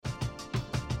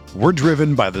We're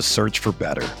driven by the search for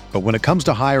better. But when it comes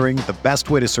to hiring, the best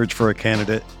way to search for a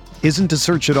candidate isn't to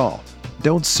search at all.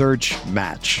 Don't search,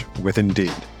 match with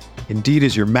Indeed. Indeed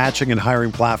is your matching and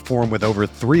hiring platform with over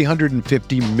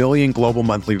 350 million global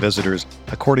monthly visitors,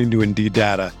 according to Indeed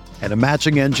data, and a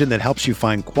matching engine that helps you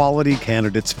find quality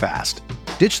candidates fast.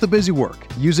 Ditch the busy work.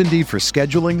 Use Indeed for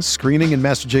scheduling, screening, and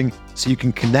messaging so you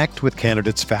can connect with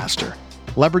candidates faster.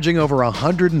 Leveraging over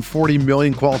 140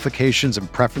 million qualifications and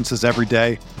preferences every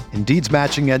day, Indeed's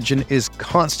matching engine is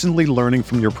constantly learning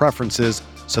from your preferences,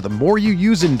 so the more you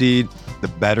use Indeed, the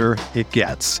better it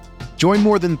gets. Join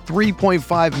more than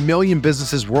 3.5 million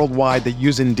businesses worldwide that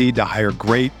use Indeed to hire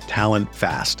great talent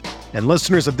fast. And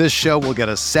listeners of this show will get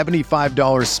a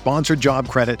 $75 sponsored job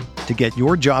credit to get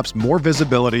your jobs more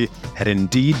visibility at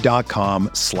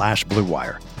Indeed.com/Blue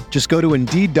Wire. Just go to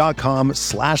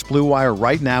Indeed.com/Blue Wire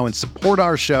right now and support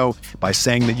our show by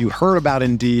saying that you heard about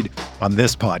Indeed on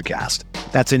this podcast.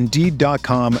 That's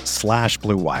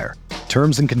Indeed.com/Blue Wire.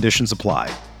 Terms and conditions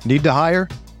apply. Need to hire?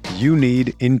 You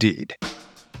need Indeed.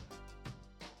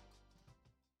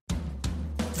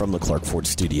 From the Clark Ford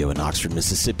Studio in Oxford,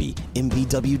 Mississippi,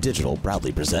 MVW Digital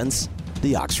proudly presents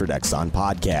the Oxford Exxon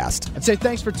Podcast. I'd say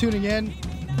thanks for tuning in,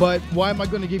 but why am I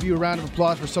going to give you a round of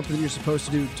applause for something that you're supposed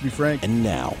to do, to be frank? And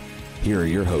now, here are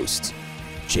your hosts,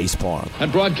 Chase Parham.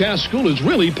 That broadcast school has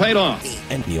really paid off.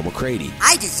 And Neil McCready.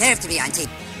 I deserve to be on TV.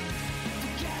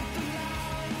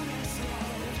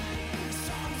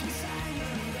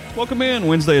 Welcome in,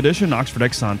 Wednesday edition, Oxford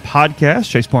Exxon Podcast.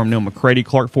 Chase Parham, Neil McCready,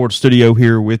 Clark Ford Studio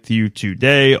here with you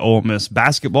today. Ole Miss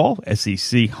basketball,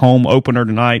 SEC home opener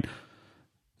tonight.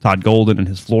 Todd Golden and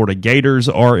his Florida Gators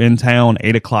are in town.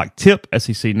 8 o'clock tip,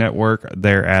 SEC Network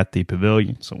there at the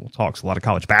Pavilion. So we'll talk a lot of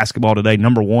college basketball today.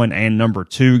 Number 1 and number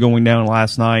 2 going down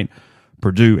last night.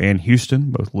 Purdue and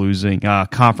Houston both losing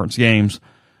conference games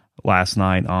last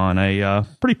night on a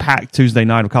pretty packed Tuesday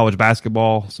night of college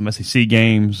basketball. Some SEC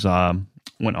games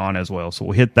went on as well. So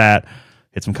we'll hit that,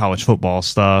 hit some college football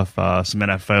stuff, some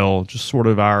NFL, just sort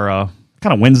of our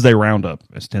kind of Wednesday roundup,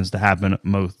 as tends to happen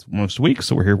most weeks.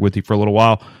 So we're here with you for a little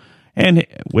while. And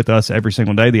with us every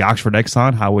single day, the Oxford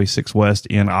Exxon, Highway 6 West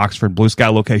in Oxford. Blue Sky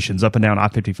locations up and down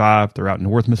I-55 throughout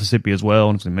North Mississippi as well.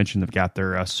 And as we mentioned, they've got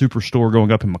their superstore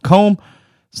going up in Macomb.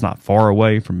 It's not far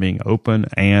away from being open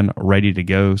and ready to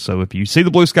go. So if you see the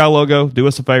Blue Sky logo, do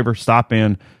us a favor, stop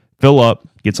in, fill up,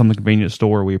 get some at the convenience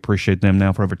store. We appreciate them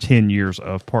now for over 10 years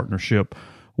of partnership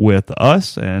with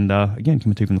us. And again,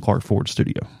 coming to you from the Clark Ford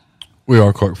Studio. We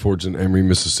are Clark Ford's in Emory,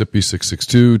 Mississippi,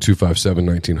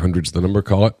 662-257-1900 is the number.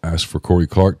 Call it. Ask for Corey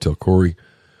Clark. Tell Corey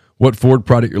what Ford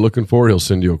product you're looking for. He'll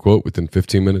send you a quote within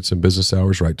 15 minutes in business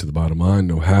hours, right to the bottom line.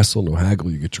 No hassle, no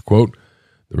haggle. You get your quote.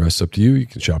 The rest's up to you. You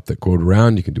can shop that quote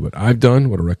around. You can do what I've done,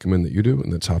 what I recommend that you do,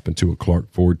 and let's hop into a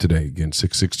Clark Ford today. Again,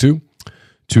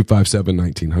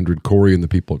 662-257-1900. Corey and the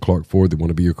people at Clark Ford, they want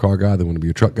to be your car guy. They want to be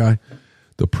your truck guy.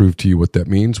 They'll prove to you what that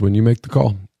means when you make the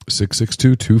call.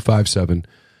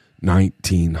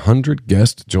 662-257-1900.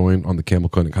 Guest join on the Campbell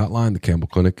Clinic hotline. The Campbell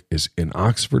Clinic is in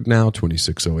Oxford now,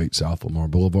 2608 South Lamar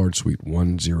Boulevard, Suite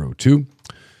 102,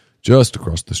 just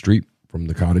across the street from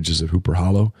the cottages at Hooper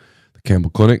Hollow. The Campbell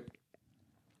Clinic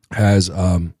has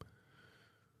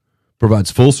provides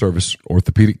full service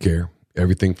orthopedic care,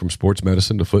 everything from sports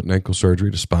medicine to foot and ankle surgery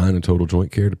to spine and total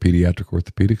joint care to pediatric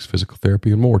orthopedics, physical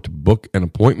therapy, and more. To book an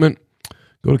appointment,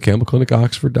 go to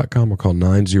campbellclinicoxford.com or call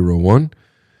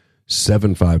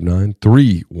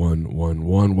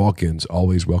 901-759-3111. Walk-ins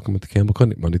always welcome at the Campbell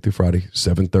Clinic, Monday through Friday,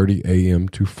 7:30 a.m.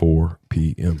 to 4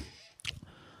 p.m.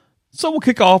 So we'll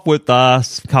kick off with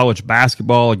college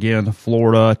basketball. Again,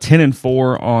 Florida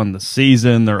 10-4 on the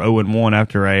season. They're 0-1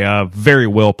 after a very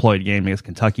well-played game against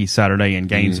Kentucky Saturday in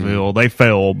Gainesville. They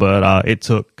fell, but it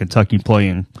took Kentucky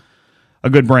playing a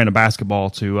good brand of basketball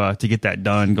to get that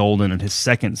done. Golden in his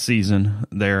second season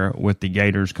there with the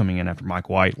Gators, coming in after Mike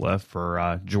White left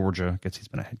for Georgia. I guess he's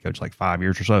been a head coach like 5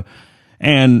 years or so.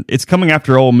 And it's coming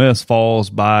after Ole Miss falls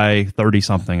by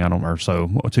 30-something, or so,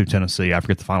 to Tennessee. I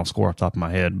forget the final score off the top of my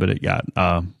head, but it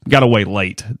got away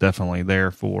late, definitely,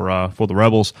 there for the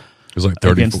Rebels. It was like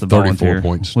 34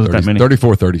 points. Was it that many?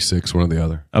 34-36, one or the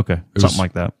other. Okay, something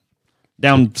like that.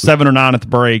 Down 7 or 9 at the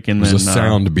break. And it was then, a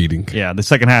sound beating. Yeah, the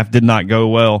second half did not go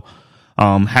well.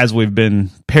 As we've been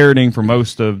parroting for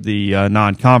most of the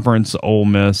non-conference, Ole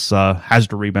Miss has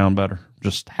to rebound better.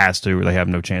 Just has to. They have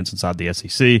no chance inside the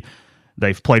SEC.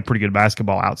 They've played pretty good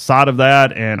basketball outside of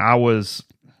that, and I'll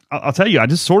tell you, I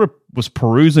just sort of was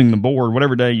perusing the board,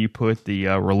 whatever day you put the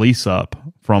release up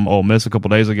from Ole Miss a couple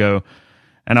days ago,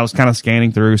 and I was kind of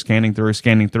scanning through,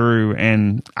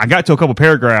 and I got to a couple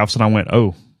paragraphs, and I went,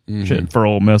 oh, for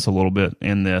Ole Miss a little bit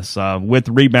in this. With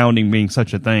rebounding being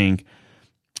such a thing,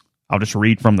 I'll just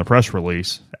read from the press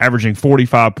release. Averaging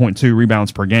 45.2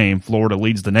 rebounds per game, Florida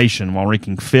leads the nation while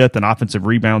ranking 5th in offensive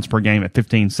rebounds per game at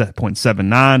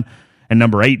 15.79 and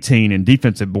number 18 in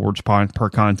defensive boards per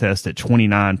contest at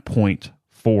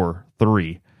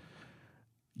 29.43.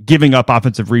 Giving up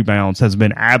offensive rebounds has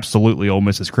been absolutely Ole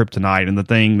Miss's kryptonite, and the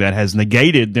thing that has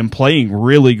negated them playing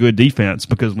really good defense,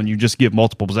 because when you just give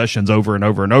multiple possessions over and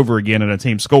over and over again and a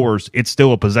team scores, it's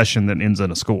still a possession that ends in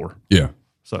a score. Yeah.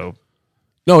 So,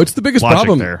 no, it's the biggest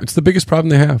problem. there. It's the biggest problem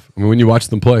they have. I mean, when you watch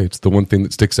them play, it's the one thing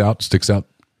that sticks out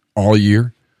all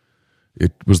year.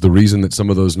 It was the reason that some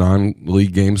of those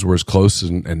non-league games were as close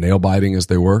and nail-biting as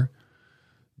they were.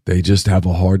 They just have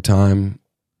a hard time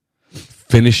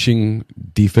finishing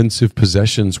defensive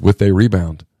possessions with a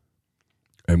rebound.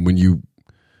 And when you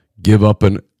give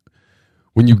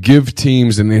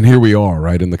teams, and here we are,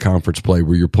 right, in the conference play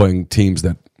where you're playing teams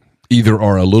that either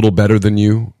are a little better than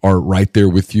you or right there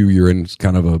with you, you're in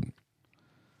kind of a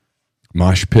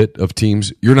mosh pit of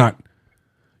teams.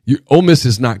 Ole Miss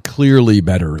is not clearly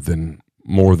better than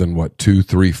more than 2,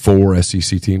 3, 4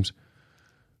 SEC teams.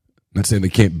 I'm not saying they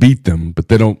can't beat them, but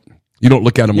you don't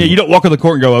look at them. Yeah, you don't walk on the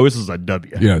court and go, "Oh, this is a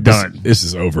W." Yeah, done. This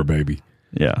is over, baby.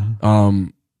 Yeah.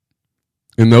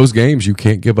 In those games, you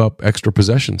can't give up extra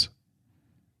possessions,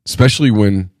 especially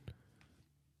when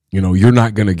you're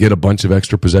not going to get a bunch of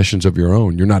extra possessions of your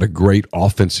own. You're not a great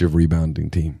offensive rebounding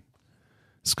team.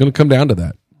 It's going to come down to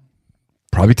that.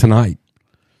 Probably tonight.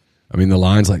 I mean, the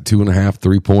line's like 2.5,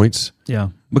 3 points. Yeah,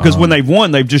 because when they've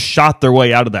won, they've just shot their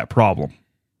way out of that problem.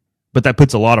 But that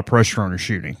puts a lot of pressure on their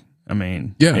shooting. I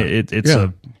mean, yeah,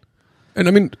 and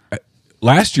I mean,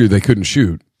 last year they couldn't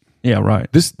shoot. Yeah, right.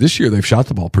 This year they've shot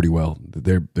the ball pretty well.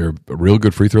 They're a real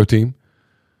good free throw team.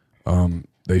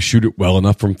 They shoot it well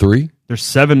enough from three. They're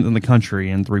 7th in the country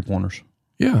in 3-pointers.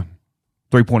 Yeah,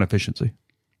 3-point efficiency.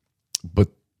 But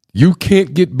you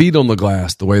can't get beat on the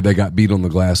glass the way they got beat on the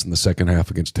glass in the second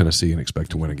half against Tennessee and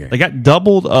expect to win a game. They got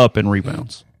doubled up in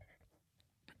rebounds.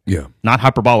 Yeah, not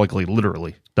hyperbolically,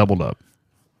 literally doubled up.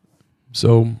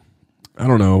 So, I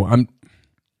don't know.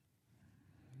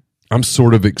 I'm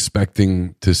sort of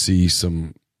expecting to see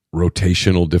some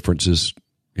rotational differences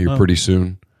here pretty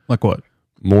soon. Like what?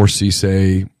 More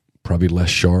Cisse, probably less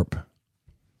Sharp.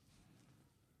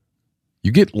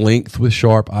 You get length with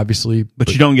Sharp, obviously,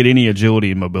 but you don't get any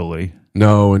agility and mobility.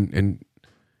 No, and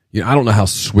I don't know how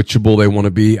switchable they want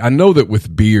to be. I know that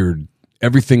with Beard,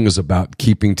 everything is about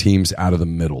keeping teams out of the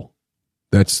middle.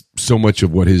 That's so much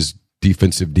of what his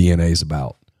defensive DNA is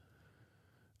about.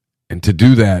 And to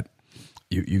do that,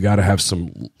 you got to have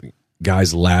some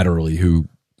guys laterally who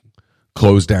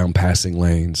close down passing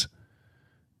lanes.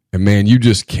 And man, you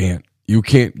just can't. You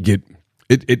can't get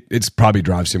it. It's probably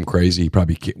drives him crazy. He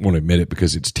probably won't admit it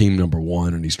because it's team number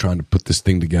one, and he's trying to put this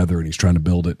thing together, and he's trying to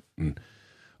build it, and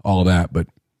all of that. But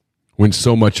when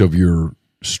so much of your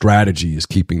strategy is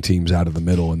keeping teams out of the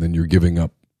middle, and then you're giving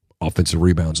up offensive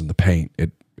rebounds in the paint,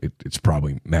 it's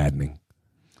probably maddening.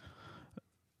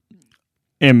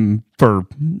 And for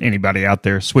anybody out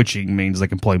there, switching means they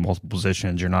can play multiple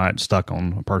positions. You're not stuck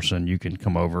on a person. You can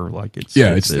come over it's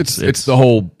the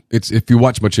whole. It's if you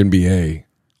watch much NBA,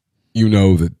 you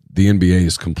know that the NBA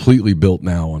is completely built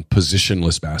now on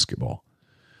positionless basketball.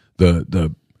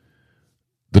 The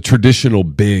traditional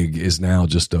big is now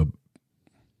just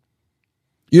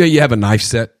you have a knife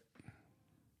set,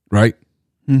 right?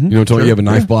 Mm-hmm. You know what I'm talking about? You have a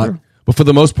knife block, sure. But for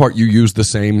the most part, you use the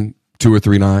same 2 or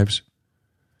 3 knives.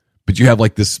 But you have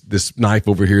like this knife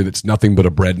over here that's nothing but a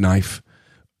bread knife.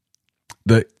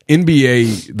 The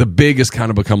NBA, the big has kind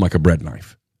of become like a bread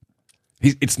knife.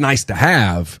 It's nice to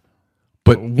have,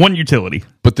 but one utility.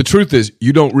 But the truth is,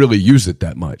 you don't really use it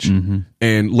that much. Mm-hmm.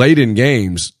 And late in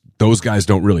games, those guys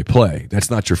don't really play.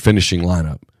 That's not your finishing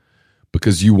lineup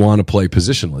because you want to play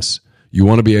positionless. You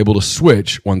want to be able to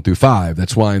switch 1 through 5.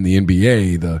 That's why in the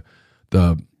NBA,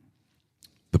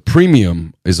 the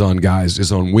premium is on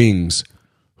wings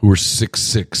who are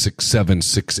 6'6", 6'7",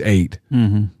 6'8",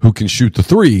 mm-hmm. who can shoot the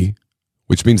 3,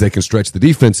 which means they can stretch the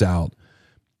defense out,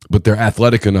 but they're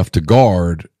athletic enough to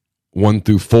guard 1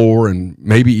 through 4 and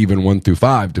maybe even 1 through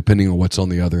 5, depending on what's on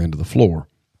the other end of the floor.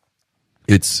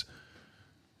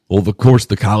 Of course,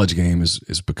 the college game has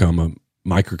become a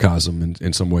microcosm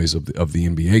in some ways of the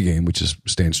NBA game, which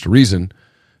stands to reason,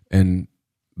 and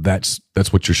that's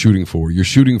what you're shooting for. You're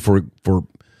shooting for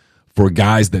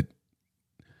guys that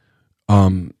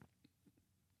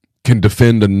can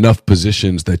defend enough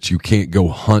positions that you can't go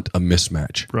hunt a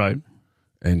mismatch. Right.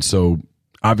 And so,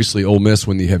 obviously, Ole Miss,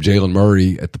 when you have Jalen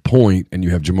Murray at the point and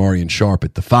you have Jamarian Sharp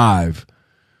at the 5,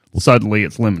 suddenly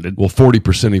it's limited. Well,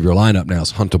 40% of your lineup now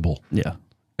is huntable. Yeah.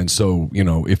 And so,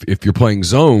 if you're playing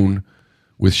zone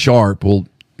with Sharp, well,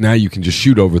 now you can just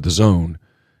shoot over the zone.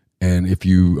 And if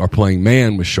you are playing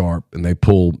man with Sharp and they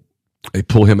pull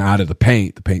him out of the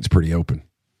paint's pretty open.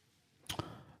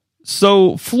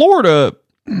 So Florida,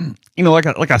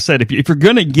 like I said, if you're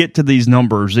going to get to these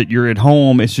numbers that you're at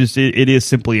home, it's just it is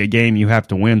simply a game you have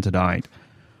to win tonight,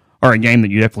 or a game that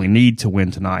you definitely need to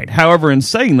win tonight. However, in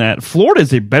saying that, Florida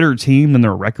is a better team than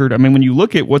their record. I mean, when you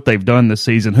look at what they've done this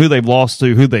season, who they've lost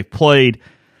to, who they've played,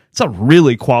 it's a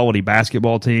really quality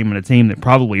basketball team and a team that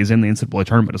probably is in the NCAA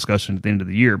tournament discussion at the end of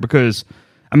the year because,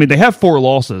 I mean, they have 4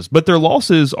 losses, but their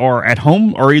losses are at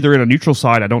home or either in a neutral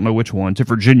side, I don't know which one, to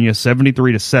Virginia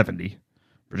 73-70.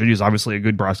 Virginia's obviously a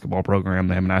good basketball program.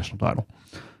 They have a national title.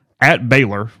 At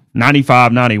Baylor,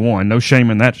 95-91. No shame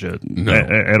in that shit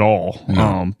at all.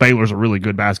 No. Baylor's a really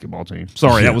good basketball team.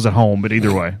 Sorry, that was at home, but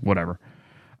either way, whatever.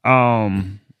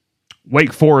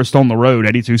 Wake Forest on the road,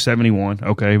 82-71.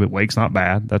 Okay, but Wake's not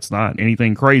bad. That's not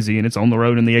anything crazy, and it's on the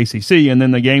road in the ACC. And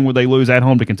then the game where they lose at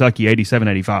home to Kentucky,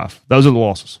 87-85. Those are the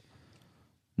losses.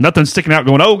 Nothing sticking out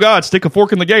going, oh, God, stick a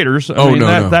fork in the Gators.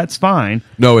 No. That's fine.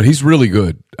 No, and he's really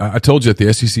good. I told you at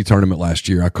the SEC tournament last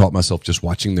year, I caught myself just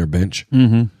watching their bench,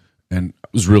 and I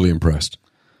was really impressed.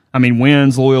 I mean,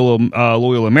 wins,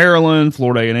 Loyola Maryland,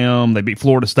 Florida A&M. They beat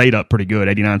Florida State up pretty good,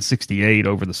 89-68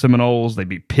 over the Seminoles. They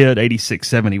beat Pitt,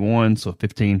 86-71, so a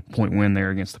 15-point win there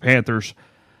against the Panthers.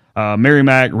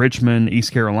 Merrimack, Richmond,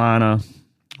 East Carolina.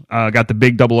 Got the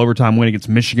big double overtime win against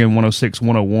Michigan,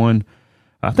 106-101.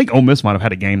 I think Ole Miss might have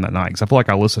had a game that night because I feel like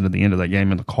I listened to the end of that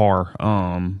game in the car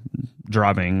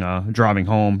driving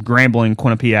home. Grambling,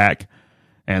 Quinnipiac,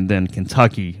 and then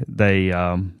Kentucky. They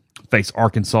face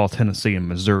Arkansas, Tennessee, and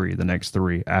Missouri the next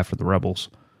 3 after the Rebels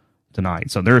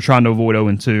tonight. So they're trying to avoid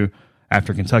 0-2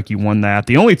 after Kentucky won that.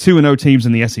 The only 2-0 teams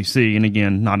in the SEC, and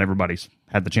again, not everybody's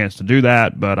had the chance to do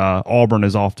that, but Auburn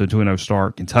is off to a 2-0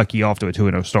 start, Kentucky off to a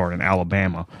 2-0 start, and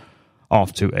Alabama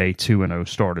off to a 2-0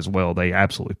 start as well. They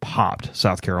absolutely popped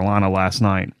South Carolina last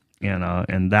night,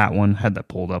 and that one had that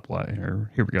pulled up later.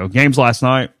 Here we go. Games last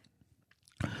night.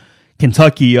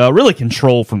 Kentucky really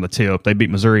controlled from the tip. They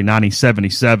beat Missouri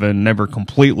 90-77, never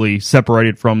completely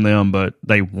separated from them, but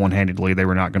they one-handedly, they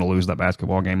were not going to lose that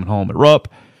basketball game at home at Rupp.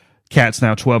 Cats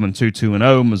now 12-2,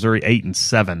 2-0. Missouri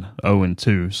 8-7,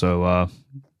 0-2. So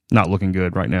not looking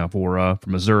good right now for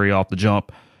Missouri off the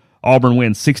jump. Auburn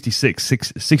wins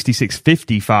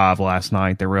 66-55 last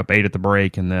night. They were up 8 at the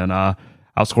break, and then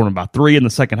outscored them by 3 in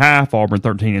the second half. Auburn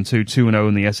 13-2, 2-0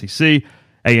 in the SEC.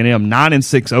 A&M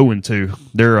 9-6, 0-2.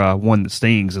 They're one that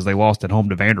stings as they lost at home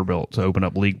to Vanderbilt to open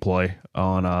up league play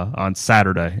on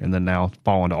Saturday, and then now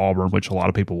falling to Auburn, which a lot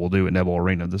of people will do at Neville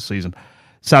Arena this season.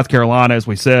 South Carolina, as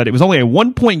we said, it was only a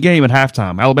 1-point game at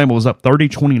halftime. Alabama was up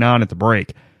 30-29 at the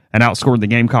break and outscored the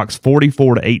Gamecocks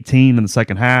 44-18 in the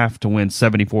second half to win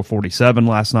 74-47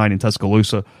 last night in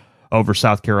Tuscaloosa over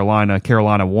South Carolina.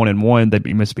 Carolina 1-1. They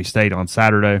beat Mississippi State on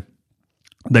Saturday.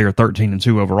 They are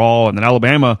 13-2 overall, and then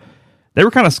Alabama, they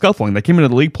were kind of scuffling. They came into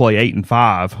the league play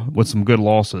 8-5 with some good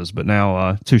losses, but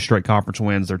now 2 straight conference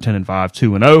wins. They're 10-5,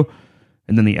 2-0.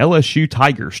 And then the LSU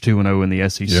Tigers 2-0 in the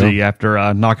SEC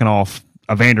after knocking off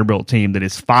a Vanderbilt team that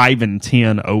is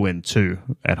 5-10, 0-2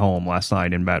 at home last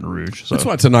night in Baton Rouge. So that's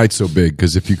why tonight's so big,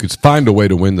 because if you could find a way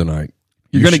to win tonight,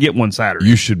 you're going to get one Saturday.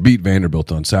 You should beat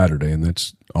Vanderbilt on Saturday, and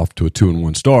that's off to a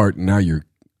 2-1 start. And now you're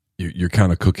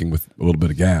kind of cooking with a little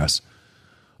bit of gas.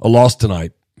 A loss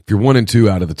tonight. If you're 1-2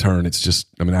 out of the turn, it's just,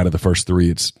 out of the first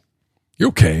 3, you're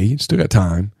okay. You still got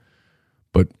time.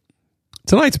 But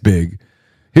tonight's big.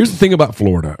 Here's the thing about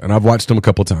Florida, and I've watched them a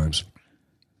couple of times.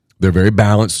 They're very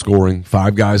balanced scoring.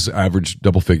 5 guys average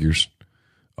double figures.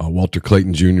 Walter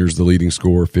Clayton Jr. is the leading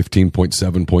scorer,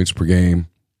 15.7 points per game.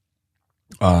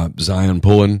 Zion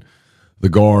Pullen, the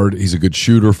guard, he's a good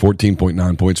shooter,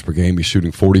 14.9 points per game. He's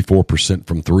shooting 44%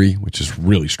 from 3, which is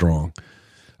really strong.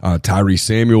 Tyrese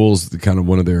Samuels, the kind of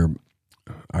one of their,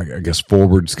 I guess,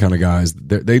 forwards kind of guys.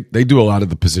 They do a lot of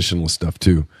the positionless stuff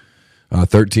too.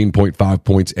 13.5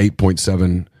 points,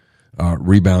 8.7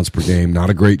 rebounds per game. Not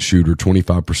a great shooter,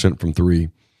 25% from 3.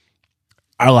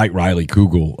 I like Riley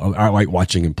Kugel. I like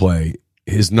watching him play.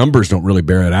 His numbers don't really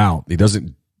bear it out. He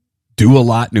doesn't do a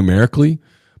lot numerically,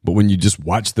 but when you just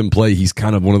watch them play, he's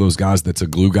kind of one of those guys that's a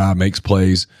glue guy, makes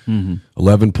plays.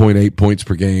 11.8 points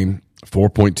per game,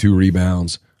 4.2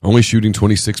 rebounds, only shooting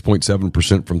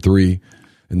 26.7% from 3.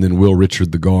 And then Will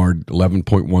Richard, the guard,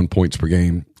 11.1 points per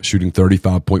game, shooting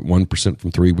 35.1%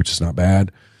 from 3, which is not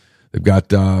bad. They've got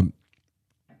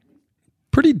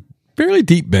fairly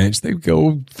deep bench. They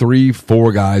go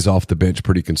 3-4 guys off the bench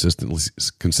pretty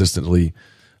consistently.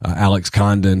 Alex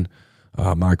Condon,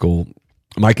 Micah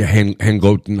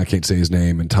Hangloten, I can't say his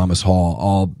name, and Thomas Hall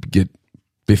all get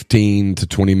 15 to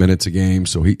 20 minutes a game.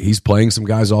 So he's playing some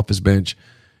guys off his bench.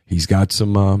 He's got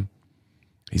some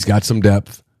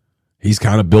depth. He's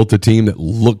kind of built a team that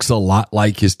looks a lot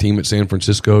like his team at San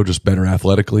Francisco, just better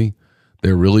athletically.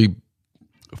 They're really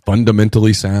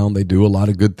fundamentally sound. They do a lot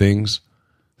of good things.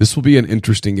 This will be an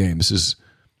interesting game. This is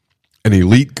an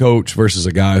elite coach versus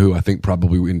a guy who I think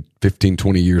probably in 15,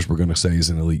 20 years we're going to say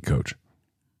is an elite coach.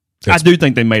 I do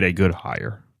think they made a good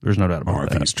hire. There's no doubt about that. I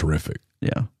think it's terrific.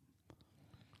 Yeah.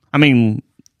 I mean,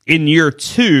 in year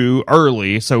 2,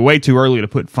 early, so way too early to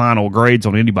put final grades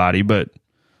on anybody, but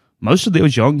most of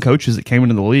those young coaches that came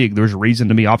into the league, there's reason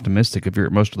to be optimistic if you're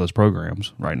at most of those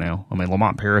programs right now. I mean,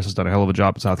 Lamont Paris has done a hell of a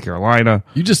job at South Carolina.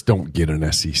 You just don't get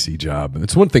an SEC job.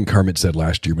 It's one thing Kermit said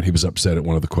last year when he was upset at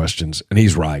one of the questions, and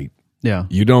he's right. Yeah.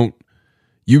 You don't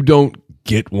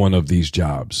get one of these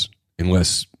jobs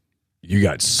unless you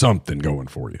got something going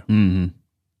for you. Mm-hmm.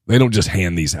 They don't just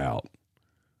hand these out.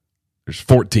 There's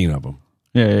 14 of them.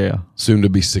 Yeah. Soon to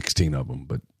be 16 of them,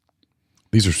 but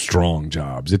these are strong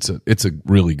jobs. It's a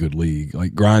really good league.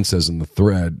 Like Grind says in the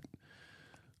thread,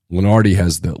 Lenardi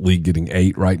has the league getting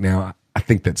 8 right now. I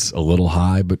think that's a little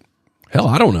high, but hell,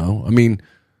 I don't know. I mean,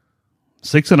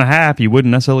 6.5, you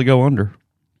wouldn't necessarily go under.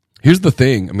 Here's the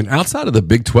thing. I mean, outside of the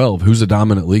Big 12, who's a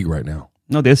dominant league right now?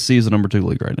 No, the SEC is the number 2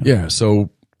 league right now. Yeah,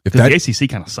 so if the ACC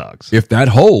kind of sucks. If that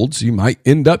holds, you might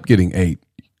end up getting 8.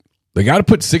 They got to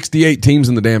put 68 teams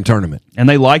in the damn tournament. And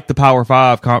they like the Power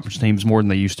 5 conference teams more than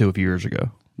they used to a few years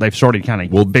ago. They've started kind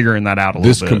of figuring that out a little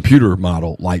bit. This computer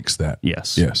model likes that.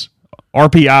 Yes.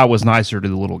 RPI was nicer to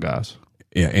the little guys.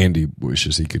 Yeah, Andy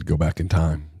wishes he could go back in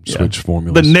time, switch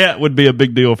formulas. The net would be a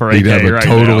big deal for AK He'd have a right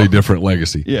totally now. different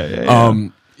legacy.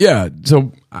 Yeah.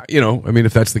 So, I mean,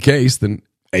 if that's the case, then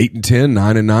 8 and 10,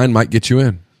 9 and 9 might get you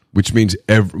in, which means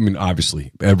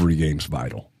obviously every game's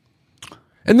vital.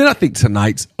 And then I think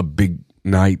tonight's a big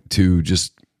night to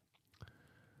just,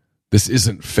 this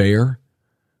isn't fair,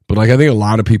 but like I think a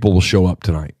lot of people will show up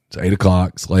tonight. It's 8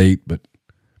 o'clock, it's late, but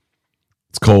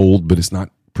it's cold, but it's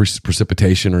not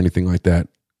precipitation or anything like that.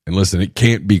 And listen, it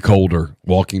can't be colder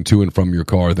walking to and from your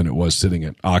car than it was sitting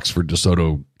at Oxford,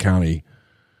 DeSoto County.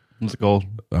 What's it called?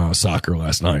 Soccer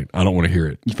last night. I don't want to hear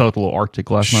it. You felt a little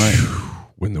Arctic last night?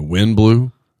 When the wind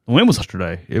blew. The wind was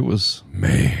yesterday. It was.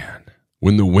 Man.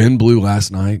 When the wind blew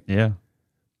last night. Yeah.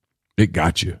 It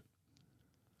got you.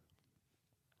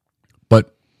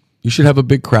 But you should have a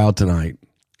big crowd tonight.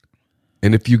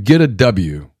 And if you get a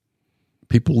W,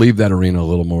 people leave that arena a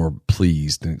little more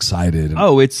pleased and excited.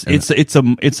 It's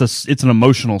an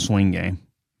emotional swing game.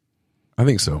 I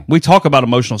think so. We talk about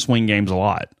emotional swing games a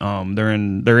lot. They're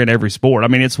in every sport. I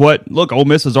mean, it's Ole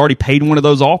Miss has already paid one of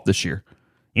those off this year.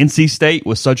 NC State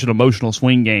was such an emotional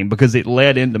swing game because it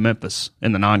led into Memphis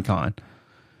in the non-con.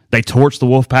 They torched the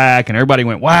Wolfpack, and everybody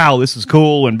went, wow, this is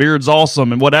cool, and Beard's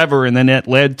awesome, and whatever, and then it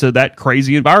led to that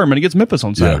crazy environment against Memphis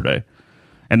on Saturday. Yeah.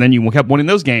 And then you kept winning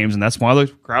those games, and that's why the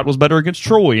crowd was better against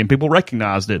Troy, and people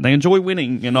recognized it. And they enjoy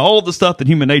winning, and all the stuff that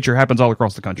human nature happens all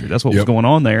across the country. That's what was going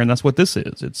on there, and that's what this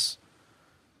is.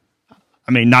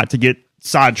 Not to get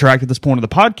sidetracked at this point of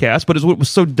the podcast, but it's what was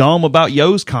so dumb about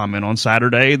Yo's comment on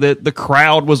Saturday that the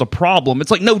crowd was a problem.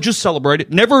 It's like, no, just celebrate it.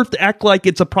 Never act like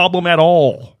it's a problem at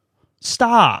all.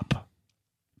 Stop.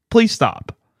 Please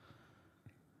stop.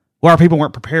 Well, our people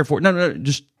weren't prepared for it. No,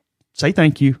 just say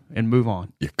thank you and move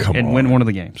on. Yeah, and win one of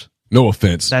the games. No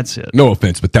offense. That's it. No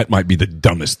offense, but that might be the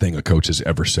dumbest thing a coach has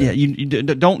ever said. Yeah, you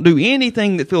don't do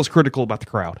anything that feels critical about the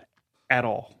crowd at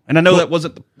all. And I know that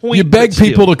wasn't the point. You beg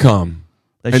people to come,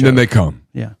 then they come.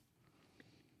 Yeah.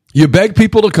 You beg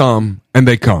people to come, and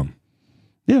they come.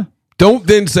 Yeah. Don't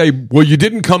then say, well, you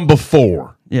didn't come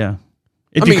before. Yeah.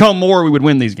 If you come more, we would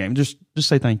win these games. Just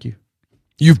say thank you.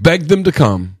 You've begged them to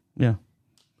come. Yeah.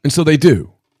 And so they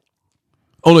do.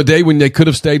 On a day when they could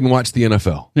have stayed and watched the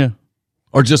NFL. Yeah.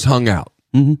 Or just hung out.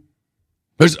 Mm-hmm.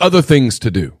 There's other things to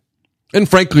do. And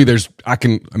frankly,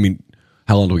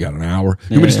 how long do we got? An hour?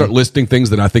 You want me to start listing things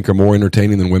that I think are more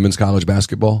entertaining than women's college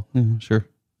basketball? Mm-hmm, sure.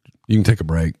 You can take a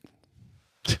break.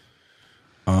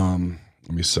 Let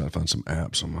me find some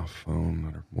apps on my phone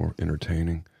that are more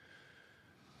entertaining.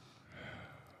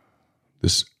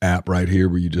 This app right here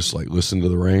where you just like listen to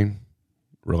the rain,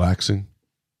 relaxing.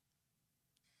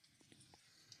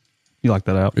 You like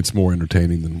that app? It's more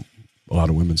entertaining than a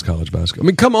lot of women's college basketball. I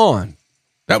mean, come on.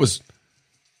 That was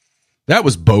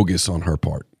bogus on her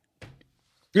part.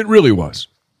 It really was.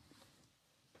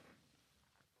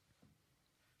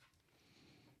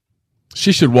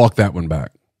 She should walk that one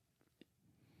back.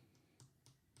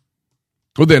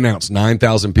 Well, they announced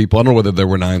 9,000 people. I don't know whether there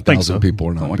were 9,000 people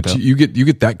or not, like but that. you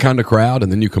get that kind of crowd,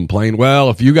 and then you complain, well,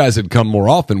 if you guys had come more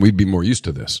often, we'd be more used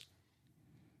to this.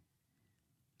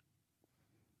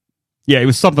 Yeah, it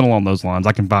was something along those lines.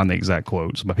 I can find the exact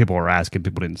quotes, but people were asking.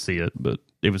 People didn't see it, but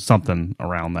it was something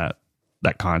around that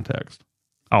context.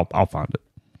 I'll find it.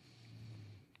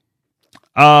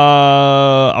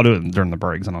 I'll do it during the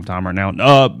breaks. I don't have time right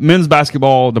now. Men's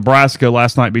basketball, Nebraska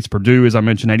last night beats Purdue, as I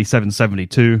mentioned,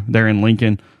 87-72. They're in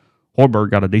Lincoln. Hoiberg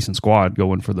got a decent squad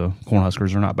going for the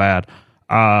Cornhuskers. They're not bad.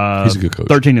 He's a good coach.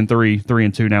 13-3,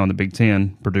 3-2 now in the Big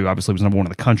Ten. Purdue obviously was number one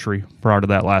in the country prior to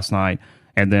that last night.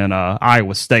 And then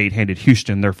Iowa State handed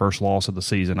Houston their first loss of the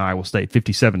season. Iowa State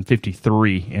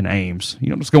 57-53 in Ames. You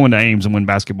don't just go into Ames and win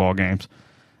basketball games.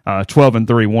 12-3,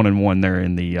 1-1 there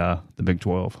in the Big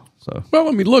 12. So, well,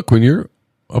 I mean, look, when you're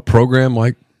a program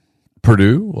like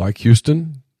Purdue, like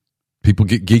Houston, people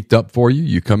get geeked up for you.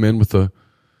 You come in with a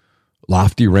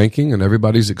lofty ranking, and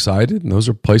everybody's excited. And those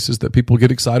are places that people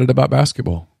get excited about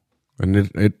basketball,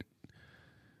 and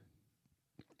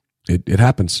it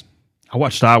happens. I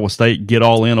watched Iowa State get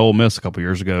all in Ole Miss a couple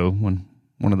years ago when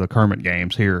one of the Kermit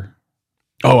games here.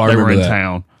 Oh, I they remember were in that.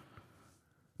 town.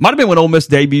 Might have been when Ole Miss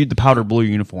debuted the powder blue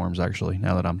uniforms, actually,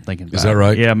 now that I'm thinking back. Is that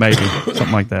right? Yeah, maybe.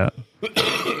 Something like that.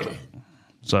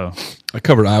 So I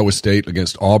covered Iowa State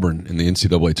against Auburn in the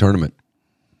NCAA tournament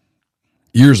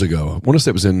years ago. I want to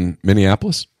say it was in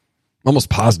Minneapolis. I'm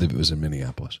almost positive it was in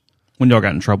Minneapolis. when y'all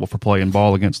got in trouble for playing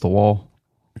ball against the wall.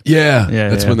 Yeah, Yeah,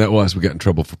 that's yeah. when that was. We got in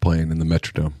trouble for playing in the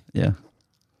Metrodome. Yeah.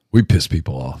 We pissed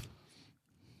people off.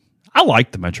 I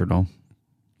liked the Metrodome.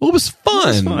 Well, it was fun.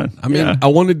 It was fun. I mean, Yeah. I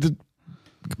wanted to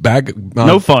bag.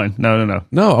 No fun. No.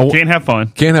 No, Can't have fun.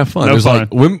 Can't have fun. No It was fun.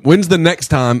 like, when's the next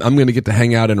time I'm going to get to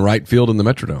hang out in right field in the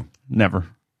Metrodome? Never.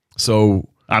 So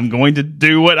I'm going to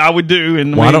do what I would do.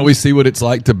 And why don't we see what it's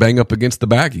like to bang up against the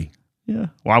baggie? Yeah.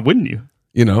 Why wouldn't you?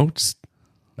 You know,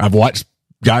 I've watched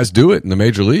guys do it in the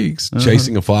major leagues,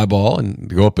 chasing a fly ball and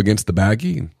go up against the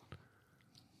baggie. And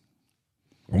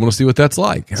I want to see what that's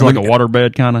like. It's like a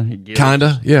waterbed kind of. Kind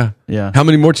of, yeah. Yeah. How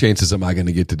many more chances am I going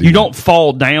to get to do You that? don't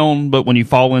fall down, but when you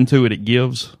fall into it, it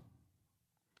gives.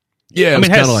 Yeah, I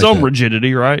mean, it has like some that.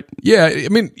 rigidity, right? Yeah, I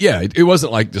mean, yeah, it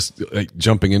wasn't like just like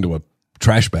jumping into a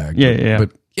trash bag. Yeah, yeah.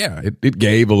 But yeah, it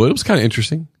gave a little. It was kind of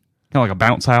interesting. Kind of like a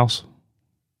bounce house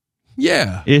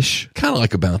Yeah, ish. kind of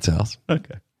like a bounce house.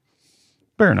 Okay.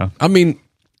 Fair enough. I mean,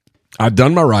 I've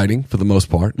done my writing for the most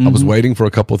part. I was waiting for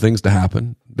a couple of things to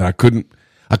happen that I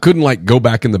couldn't like go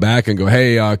back in the back and go,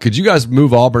 hey, could you guys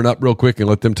move Auburn up real quick and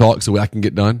let them talk so I can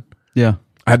get done? Yeah.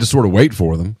 I had to sort of wait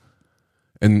for them.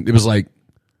 And it was like,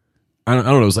 I don't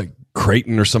know, it was like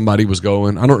Creighton or somebody was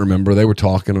going. I don't remember. They were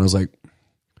talking, and I was like,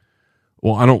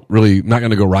 well, I'm not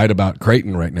going to go write about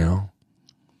Creighton right now.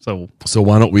 So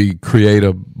why don't we create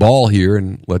a ball here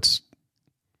and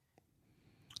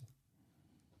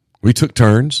we took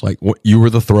turns. Like you were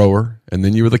the thrower and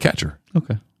then you were the catcher.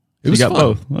 Okay. It was you got fun.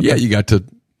 both. Okay. Yeah, you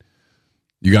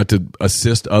got to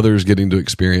assist others getting to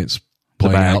experience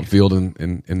playing bag. outfield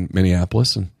in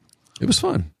Minneapolis, and it was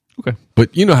fun. Okay.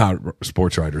 But you know how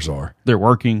sports writers are. They're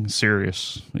working,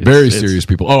 serious. Very serious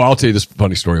people. Oh, I'll tell you this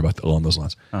funny story along those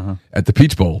lines. At the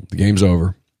Peach Bowl, the game's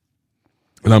over,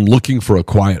 and I'm looking for a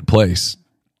quiet place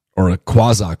or a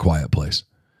quasi-quiet place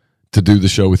to do the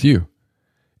show with you.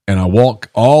 And I walk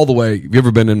all the way. Have you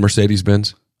ever been in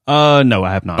Mercedes-Benz? No,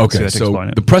 I have not. Okay, So,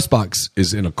 so the press box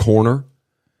is in a corner,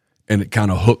 and it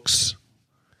kind of hooks.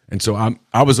 And so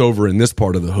I was over in this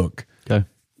part of the hook. Okay.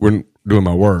 We're doing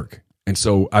my work. And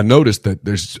so I noticed that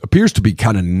there's appears to be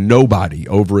kind of nobody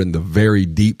over in the very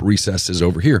deep recesses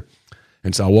over here.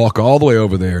 And so I walk all the way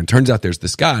over there, and turns out there's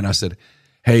this guy. And I said,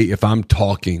 hey, if I'm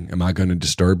talking, am I going to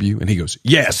disturb you? And he goes,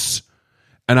 yes.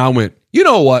 And I went, you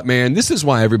know what, man? This is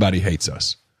why everybody hates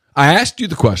us. I asked you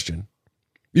the question.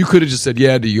 You could have just said,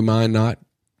 yeah, do you mind not?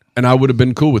 And I would have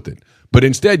been cool with it. But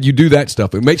instead, you do that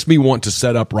stuff. It makes me want to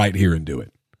set up right here and do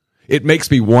it. It makes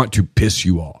me want to piss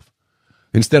you off.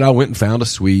 Instead, I went and found a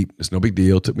suite. It's no big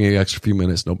deal. It took me an extra few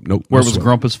minutes. No. Where was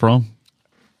Grumpus from?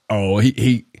 Oh,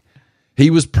 he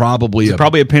was probably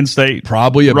a Penn State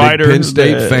big writer, Penn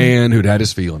State fan who'd had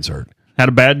his feelings hurt. Had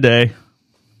a bad day.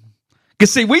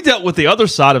 Because, see, we dealt with the other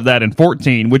side of that in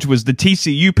 14, which was the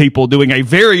TCU people doing a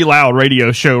very loud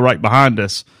radio show right behind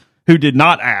us who did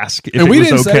not ask if And we it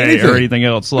didn't was say okay anything. or anything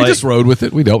else. We just rode with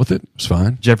it. We dealt with it. It was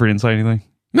fine. Jeffrey didn't say anything?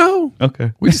 No.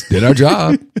 Okay. We just did our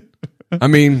job. I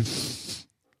mean,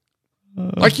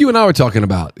 like you and I were talking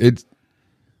about, I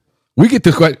get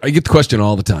the question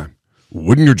all the time.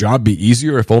 Wouldn't your job be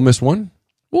easier if Ole Miss won?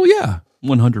 Well, yeah.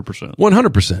 100%.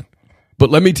 100%. But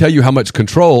let me tell you how much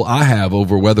control I have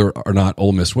over whether or not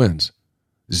Ole Miss wins.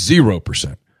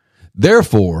 0%.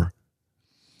 Therefore,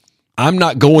 I'm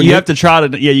not going. You have to try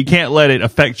to. Yeah, you can't let it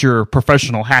affect your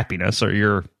professional happiness or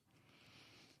your.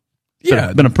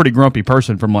 Yeah, been a pretty grumpy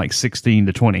person from like 16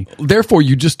 to 20. Therefore,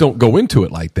 you just don't go into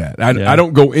it like that. I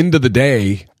don't go into the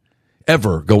day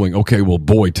ever going, okay, well,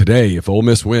 boy, today if Ole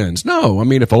Miss wins. No, I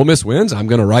mean, if Ole Miss wins, I'm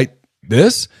going to write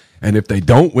this, and if they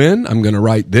don't win, I'm going to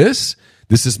write this.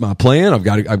 This is my plan. I'm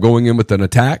going in with an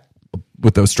attack,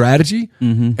 with a strategy,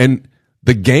 and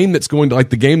the game that's going to, like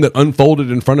the game that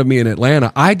unfolded in front of me in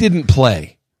Atlanta, I didn't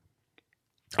play.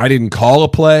 I didn't call a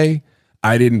play.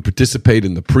 I didn't participate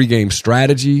in the pregame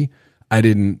strategy. I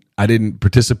didn't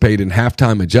participate in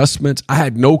halftime adjustments. I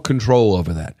had no control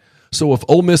over that. So if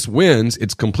Ole Miss wins,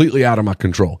 it's completely out of my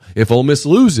control. If Ole Miss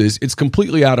loses, it's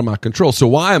completely out of my control. So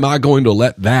why am I going to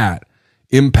let that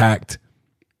impact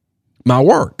my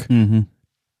work? Mm-hmm.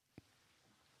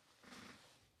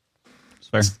 It's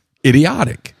fair. It's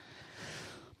idiotic.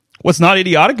 What's not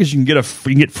idiotic is you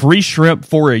can get free shrimp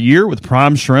for a year with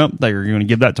Prime Shrimp. They're going to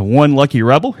give that to one lucky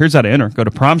rebel. Here's how to enter. Go to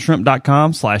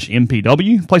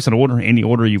primeshrimp.com/MPW. Place an order, any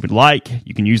order you would like.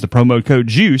 You can use the promo code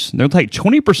JUICE. They'll take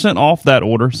 20% off that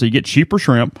order, so you get cheaper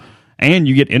shrimp, and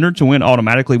you get entered to win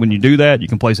automatically when you do that. You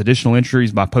can place additional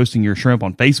entries by posting your shrimp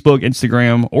on Facebook,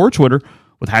 Instagram, or Twitter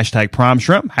with hashtag Prime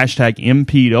Shrimp, hashtag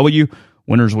MPW.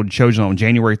 Winners will be chosen on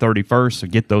January 31st, so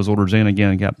get those orders in.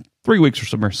 Again, got 3 weeks or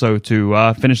so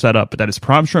to finish that up, but that is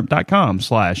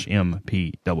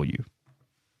primeshrimp.com/MPW.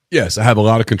 Yes, I have a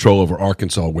lot of control over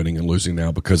Arkansas winning and losing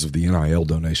now because of the NIL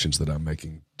donations that I'm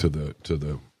making to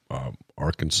the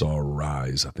Arkansas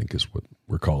Rise, I think is what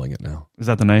we're calling it now. Is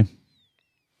that the name?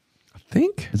 I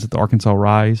think. Is it the Arkansas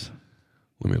Rise?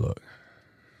 Let me look.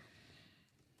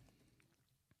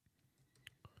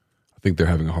 I think they're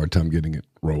having a hard time getting it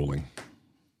rolling.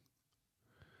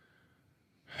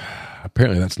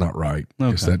 Apparently that's not right.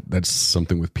 Okay. That's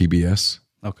something with PBS.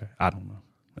 Okay, I don't know.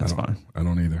 That's fine. I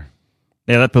don't either.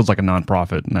 Yeah, that feels like a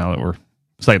nonprofit now that we're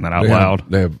saying that out loud.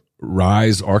 They have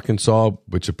Rise Arkansas,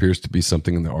 which appears to be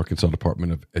something in the Arkansas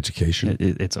Department of Education.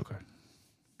 It's okay.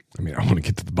 I mean, I want to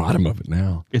get to the bottom of it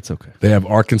now. It's okay. They have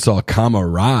Arkansas,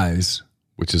 Rise,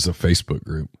 which is a Facebook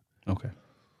group. Okay.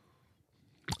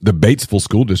 The Batesville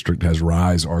School District has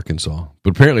Rise Arkansas,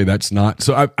 but apparently that's not.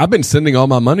 So I've been sending all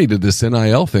my money to this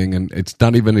NIL thing, and it's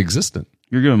not even existent.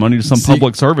 You're giving money to some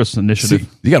public service initiative.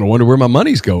 You got to wonder where my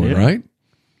money's going, right?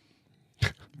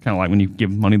 Kind of like when you give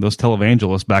money to those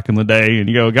televangelists back in the day, and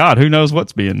you go, God, who knows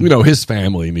what's being. You know, his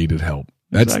family needed help.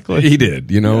 Exactly. He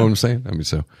did. You know what I'm saying? I mean,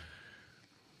 so.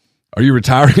 Are you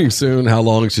retiring soon? How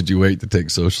long should you wait to take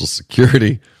Social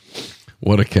Security?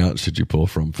 What account should you pull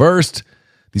from first?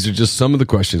 These are just some of the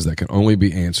questions that can only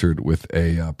be answered with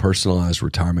a personalized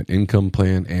retirement income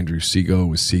plan. Andrew Sego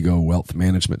with Sego Wealth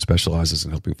Management specializes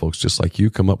in helping folks just like you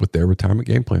come up with their retirement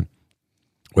game plan.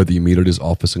 Whether you meet at his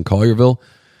office in Collierville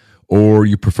or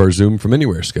you prefer Zoom from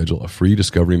anywhere, schedule a free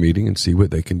discovery meeting and see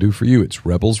what they can do for you. It's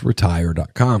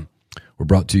rebelsretire.com. We're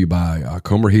brought to you by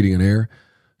Comer Heating and Air,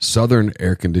 Southern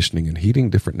Air Conditioning and Heating,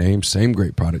 different names, same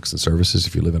great products and services.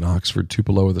 If you live in Oxford,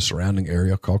 Tupelo, or the surrounding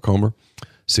area, call Comer,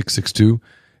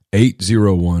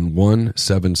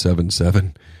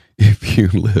 662-801-1777. If you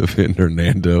live in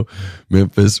Hernando,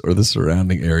 Memphis, or the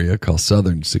surrounding area, call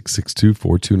Southern,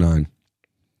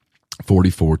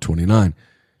 662-429-4429.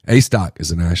 A-Stock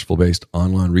is a Nashville-based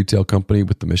online retail company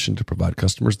with the mission to provide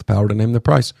customers the power to name their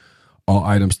price. All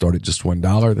items start at just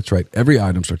 $1. That's right. Every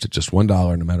item starts at just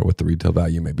 $1, no matter what the retail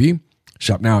value may be.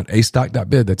 Shop now at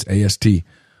astock.bid. That's ASTOCK.BID.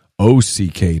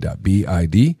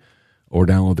 Or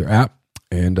download their app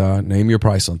and name your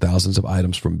price on thousands of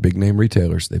items from big-name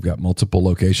retailers. They've got multiple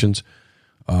locations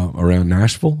around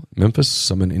Nashville, Memphis,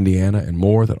 some in Indiana, and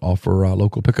more that offer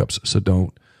local pickups, so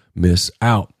don't miss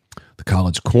out. The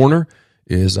College Corner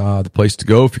is the place to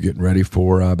go if you're getting ready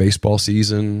for baseball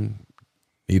season,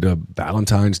 need a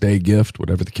Valentine's Day gift,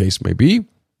 whatever the case may be.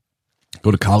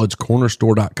 Go to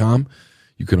collegecornerstore.com.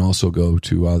 You can also go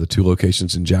to the two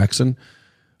locations in Jackson.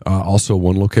 Also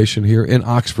one location here in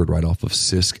Oxford, right off of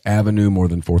Sisk Avenue, more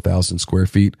than 4,000 square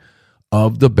feet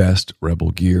of the best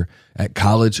Rebel gear at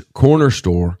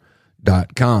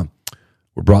collegecornerstore.com.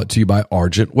 We're brought to you by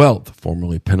Argent Wealth,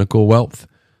 formerly Pinnacle Wealth.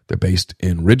 They're based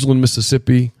in Ridgeland,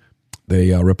 Mississippi.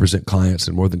 They represent clients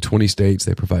in more than 20 states.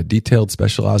 They provide detailed,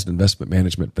 specialized investment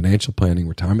management, financial planning,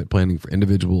 retirement planning for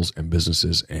individuals and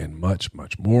businesses, and much,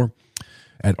 much more.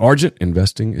 At Argent,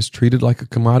 investing is treated like a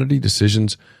commodity.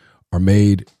 Decisions are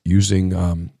made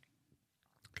using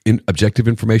objective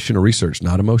information or research,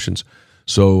 not emotions.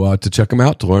 So to check them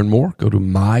out, to learn more, go to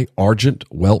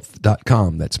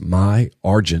myargentwealth.com. That's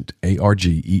myargent,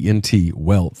 ARGENT,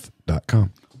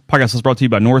 wealth.com. Podcast is brought to you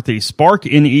by Northeast Spark,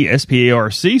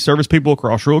 NESPARC. Service people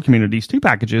across rural communities. 2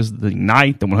 packages, the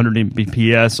Ignite, the 100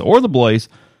 Mbps, or the Blaze,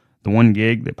 the 1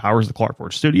 gig that powers the Clark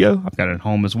Ford studio. I've got it at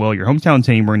home as well. Your hometown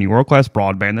team bringing you world-class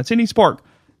broadband. That's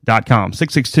NESpark.com.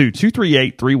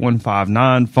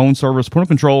 662-238-3159. Phone service, parental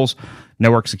controls,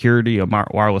 network security, a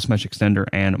wireless mesh extender,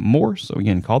 and more. So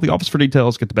again, call the office for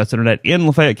details. Get the best internet in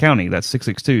Lafayette County. That's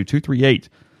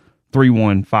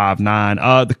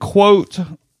 662-238-3159. The quote,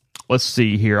 let's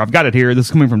see here. I've got it here. This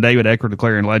is coming from David Eckert, the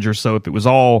Clarion Ledger. So if it was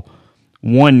all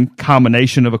one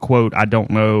combination of a quote, I don't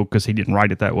know because he didn't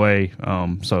write it that way.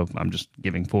 So I'm just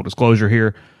giving full disclosure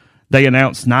here. They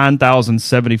announced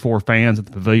 9,074 fans at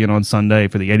the Pavilion on Sunday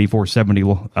for the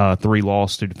 84-73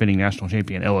 loss to defending national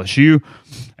champion LSU.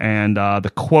 And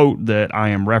the quote that I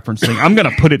am referencing, I'm going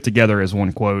to put it together as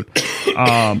one quote.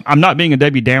 I'm not being a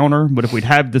Debbie Downer, but if we'd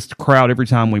have this crowd every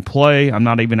time we play, I'm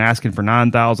not even asking for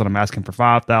 9,000. I'm asking for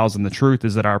 5,000. The truth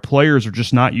is that our players are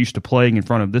just not used to playing in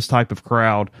front of this type of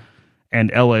crowd, and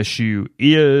LSU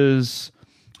is...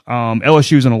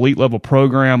 LSU is an elite level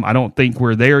program. I don't think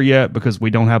we're there yet because we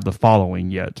don't have the following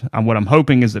yet. What I'm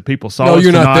hoping is that people saw us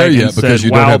you're tonight not there yet and because said, you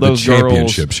don't wow, have the those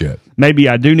championships girls, yet. Maybe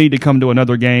I do need to come to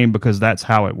another game because that's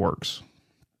how it works.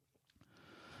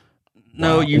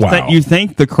 No, you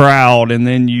thank the crowd and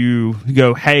then you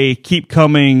go, hey, keep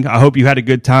coming. I hope you had a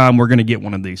good time. We're going to get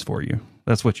one of these for you.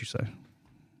 That's what you say.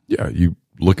 Yeah, you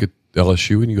look at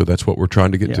LSU and you go, that's what we're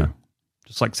trying to get to.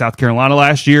 Just like South Carolina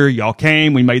last year, y'all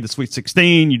came, we made the Sweet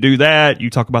 16, you do that, you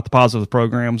talk about the positive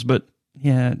programs, but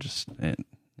yeah.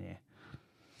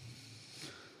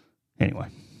 Anyway.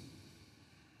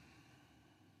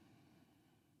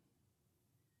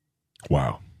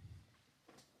 Wow.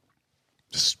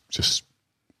 Just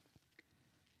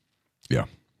yeah.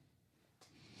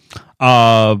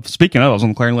 Speaking of, I was on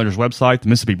the Clarion Ledger's website. The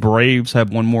Mississippi Braves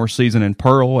have one more season in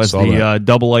Pearl as the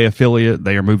AA affiliate.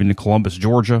 They are moving to Columbus,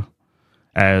 Georgia.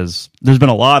 As there's been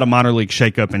a lot of minor league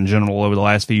shakeup in general over the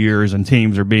last few years, and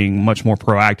teams are being much more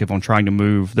proactive on trying to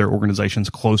move their organizations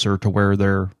closer to where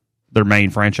their main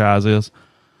franchise is.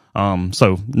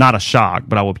 So not a shock,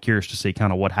 but I will be curious to see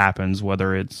kind of what happens,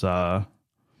 whether it's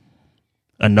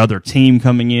another team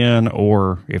coming in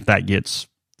or if that gets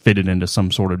fitted into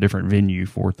some sort of different venue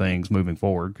for things moving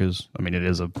forward. Because I mean, it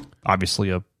is obviously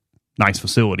a nice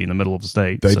facility in the middle of the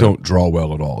state. They don't draw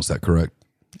well at all. Is that correct?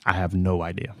 I have no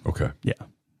idea. Okay. Yeah.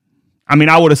 I mean,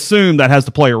 I would assume that has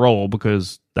to play a role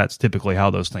because that's typically how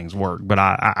those things work, but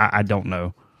I don't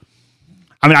know.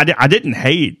 I mean, I didn't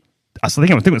hate. I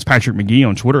think it was Patrick McGee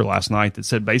on Twitter last night that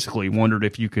said basically wondered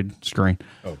if you could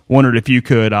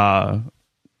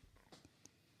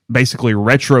basically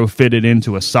retrofit it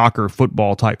into a soccer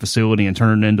football type facility and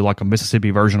turn it into like a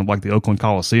Mississippi version of like the Oakland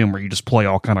Coliseum where you just play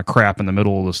all kind of crap in the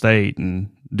middle of the state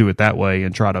and do it that way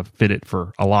and try to fit it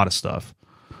for a lot of stuff.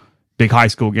 Big high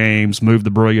school games, move the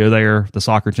Brillo there, the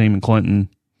soccer team in Clinton,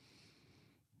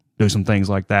 do some things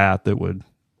like that would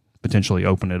potentially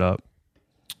open it up.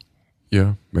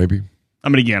 Yeah, maybe. I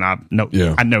mean, again, I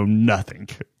know nothing.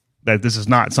 That this is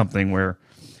not something where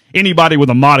anybody with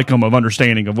a modicum of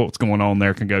understanding of what's going on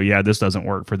there can go, yeah, this doesn't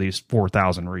work for these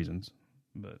 4,000 reasons.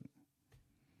 But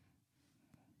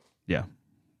yeah.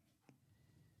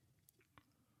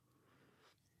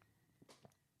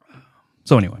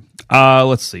 So anyway,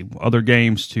 let's see. Other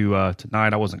games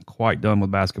tonight. I wasn't quite done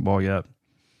with basketball yet.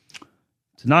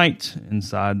 Tonight,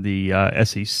 inside the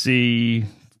SEC,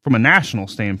 from a national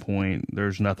standpoint,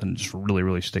 there's nothing that just really,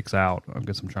 really sticks out. I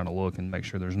guess I'm trying to look and make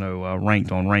sure there's no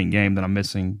ranked game that I'm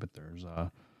missing, but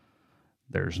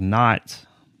there's not.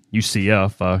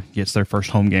 UCF gets their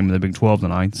first home game in the Big 12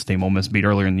 tonight. This team Ole Miss beat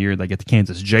earlier in the year. They get the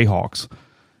Kansas Jayhawks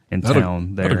in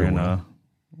town there in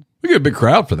we get a big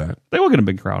crowd for that. They will get a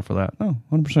big crowd for that. Oh,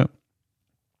 100%.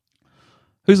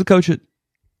 Who's the coach is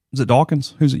it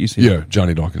Dawkins? Who's at UCF? Yeah,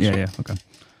 Johnny Dawkins. Yeah, okay.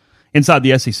 Inside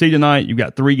the SEC tonight, you've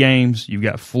got 3 games. You've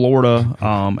got Florida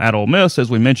at Ole Miss.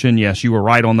 As we mentioned, yes, you were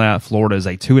right on that. Florida is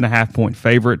a 2.5-point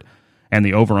favorite, and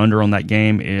the over-under on that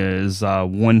game is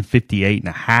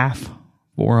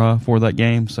 158.5 for that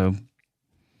game. So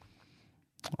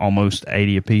almost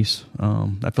 80 apiece.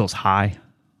 That feels high.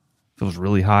 Feels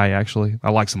really high, actually. I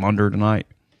like some under tonight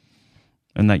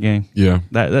in that game. Yeah.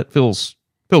 That feels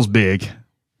big.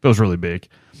 Feels really big.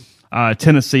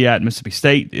 Tennessee at Mississippi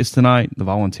State is tonight. The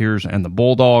Volunteers and the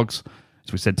Bulldogs.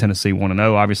 As we said, Tennessee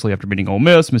 1-0, obviously, after beating Ole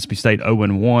Miss. Mississippi State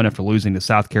 0-1 after losing to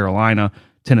South Carolina.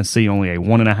 Tennessee only a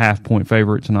 1.5-point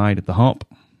favorite tonight at the Hump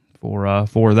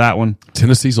for that one.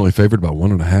 Tennessee's only favored by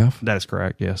 1.5? That is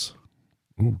correct, yes.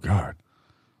 Oh, God.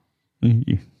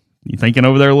 You thinking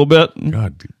over there a little bit?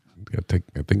 God, I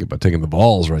think about taking the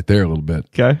balls right there a little bit.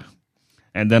 Okay.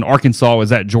 And then Arkansas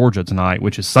is at Georgia tonight,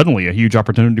 which is suddenly a huge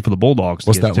opportunity for the Bulldogs to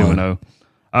What's get that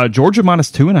 2-0. Georgia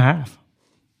minus 2.5.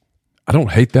 I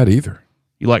don't hate that either.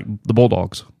 You like the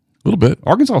Bulldogs? A little bit.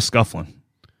 Arkansas is scuffling.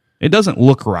 It doesn't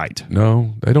look right.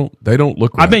 No, they don't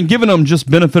look right. I've been giving them just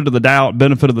benefit of the doubt.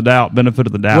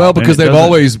 Well, because they've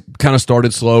always kind of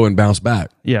started slow and bounced back.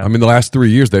 Yeah. I mean, the last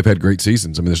 3 years they've had great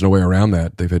seasons. I mean, there's no way around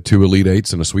that. They've had 2 Elite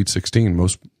Eights and a Sweet 16.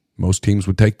 Most teams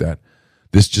would take that.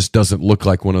 This just doesn't look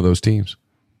like one of those teams.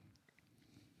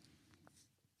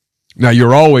 Now,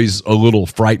 you're always a little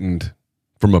frightened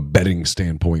from a betting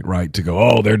standpoint, right? To go,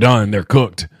 oh, they're done, they're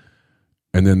cooked.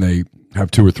 And then they have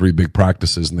 2 or 3 big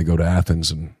practices and they go to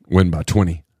Athens and win by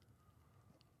 20.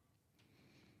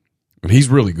 And he's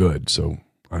really good, so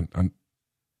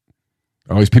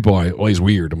people are always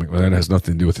weird. I mean, well, that has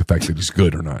nothing to do with the fact that he's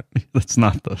good or not. That's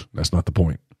not the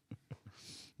point.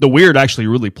 The weird actually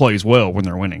really plays well when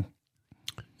they're winning.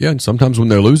 Yeah, and sometimes when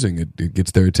they're losing, it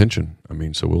gets their attention. I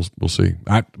mean, so we'll see.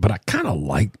 But I kind of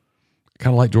like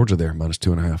Georgia there minus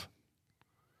 2.5.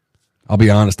 I'll be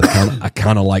honest. I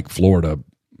kind of like Florida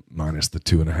minus the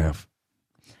 2.5.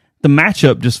 The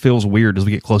matchup just feels weird as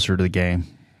we get closer to the game.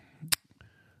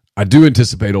 I do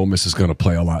anticipate Ole Miss is going to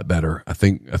play a lot better. I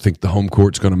think the home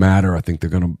court's going to matter. I think they're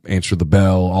going to answer the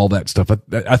bell, all that stuff.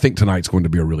 I think tonight's going to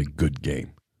be a really good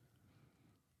game.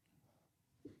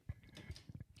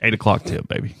 8 o'clock tip,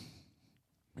 baby.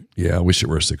 Yeah, I wish it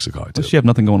were a 6 o'clock tip. Unless you have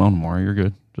nothing going on tomorrow, you're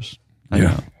good. Just hang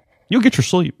out. You'll get your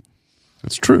sleep.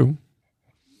 That's true.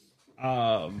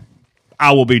 I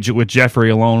will be with Jeffrey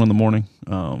alone in the morning.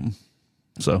 And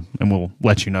we'll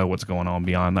let you know what's going on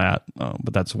beyond that.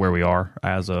 But that's where we are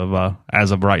as of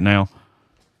right now.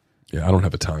 Yeah, I don't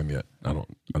have a time yet. I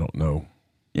don't know.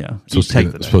 Yeah, Supposed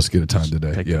to get a time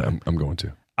today. Yeah, I'm going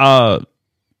to.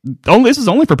 This is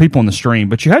only for people on the stream,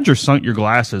 but you had your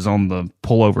glasses on the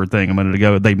pullover thing a minute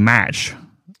ago. They match,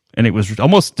 and it was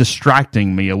almost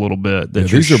distracting me a little bit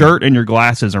that your shirt and your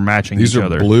glasses are matching each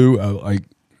other. These are blue.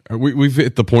 We've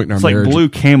hit the point in our marriage. It's like blue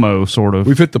camo, sort of.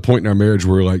 We've hit the point in our marriage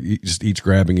where we're like just each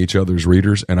grabbing each other's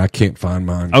readers, and I can't find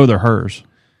mine. Oh, they're hers.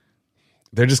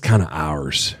 They're just kind of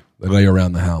ours. They lay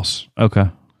around the house. Okay.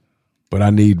 But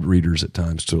I need readers at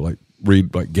times to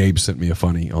read. Like Gabe sent me a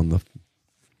funny on the.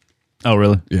 Oh,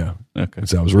 really? Yeah. Okay.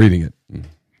 So I was reading it. If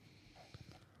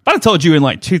I told you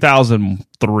in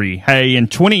 2003, hey, in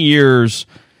 20 years,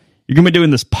 you're going to be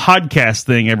doing this podcast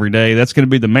thing every day. That's going to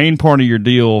be the main part of your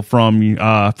deal from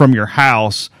your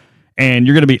house. And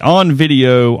you're going to be on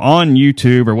video, on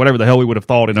YouTube, or whatever the hell we would have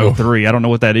thought in 03. I don't know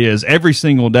what that is. Every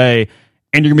single day.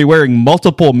 And you're going to be wearing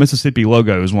multiple Mississippi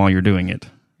logos while you're doing it.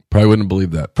 Probably wouldn't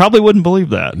believe that.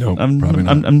 No, probably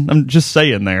not. I'm just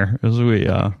saying there. As we,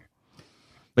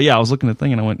 but yeah, I was looking at the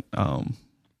thing and I went,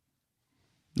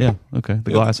 yeah, okay,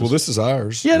 the glasses. Well, this is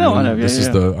ours. Yeah, no, I know. This is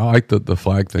I like the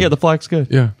flag thing. Yeah, the flag's good.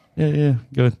 Yeah,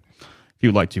 good. If you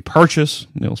would like to purchase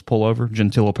Neil's pullover,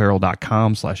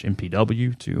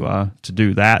 gentileapparel.com/MPW to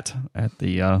do that at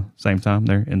the same time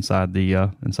there inside the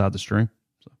stream.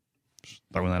 So just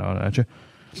throwing that out at you.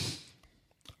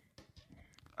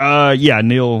 Yeah,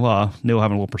 Neil having a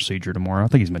little procedure tomorrow. I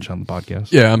think he's mentioned on the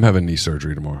podcast. Yeah, I'm having knee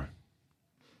surgery tomorrow.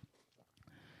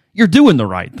 You're doing the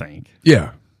right thing.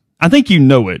 Yeah. I think you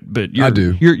know it, but I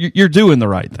do. You're doing the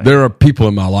right thing. There are people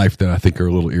in my life that I think are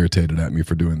a little irritated at me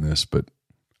for doing this, but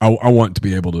I want to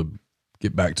be able to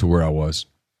get back to where I was,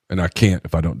 and I can't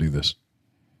if I don't do this.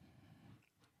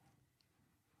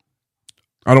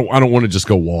 I don't want to just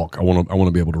go walk. I want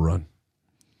to be able to run.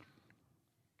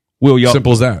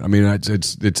 Simple as that. I mean,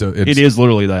 it is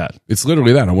literally that. It's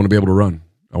literally that. I want to be able to run.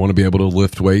 I want to be able to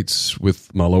lift weights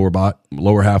with my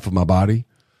lower half of my body.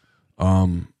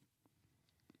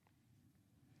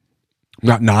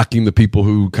 Not knocking the people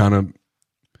who kind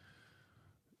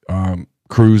of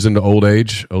cruise into old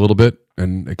age a little bit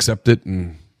and accept it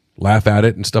and laugh at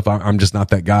it and stuff. I'm just not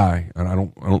that guy, and I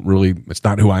don't really. It's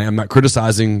not who I am. I'm not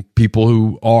criticizing people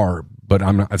who are, but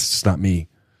I'm not. It's just not me.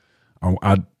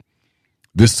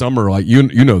 This summer, like you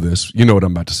know this, you know what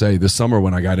I'm about to say. This summer,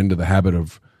 when I got into the habit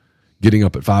of getting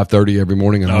up at 5:30 every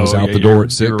morning, and I was out the door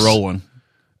at 6, you were rolling,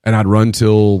 and I'd run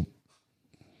till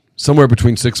somewhere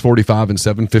between 6:45 and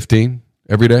 7:15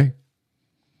 every day.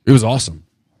 It was awesome.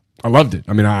 I loved it.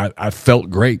 I mean, I felt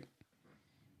great,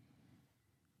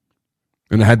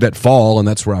 and I had that fall, and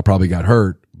that's where I probably got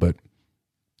hurt. But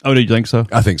did you think so?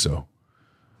 I think so.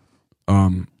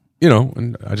 And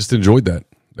I just enjoyed that.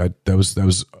 I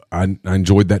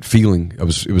enjoyed that feeling. It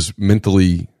was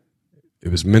mentally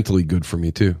good for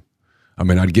me too. I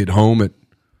mean, I'd get home at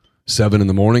 7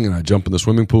 a.m. and I'd jump in the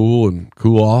swimming pool and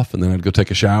cool off, and then I'd go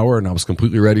take a shower, and I was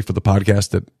completely ready for the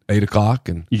podcast at 8 o'clock.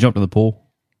 And you jumped in the pool?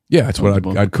 Yeah, it's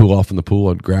what I'd cool off in the pool.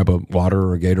 I'd grab a water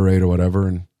or a Gatorade or whatever,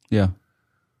 and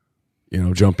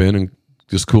jump in and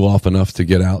just cool off enough to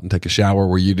get out and take a shower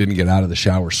where you didn't get out of the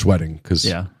shower sweating. Because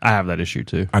I have that issue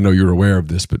too. I know you're aware of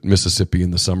this, but Mississippi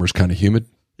in the summer is kind of humid.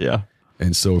 Yeah,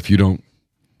 and so if you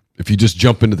just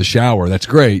jump into the shower, that's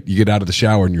great. You get out of the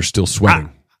shower and you're still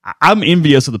sweating. I'm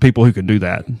envious of the people who can do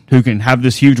that, who can have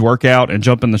this huge workout and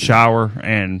jump in the shower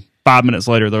and 5 minutes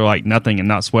later they're like nothing and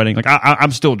not sweating. Like I'm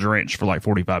still drenched for like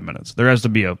 45 minutes. There has to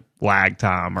be a lag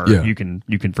time, or you can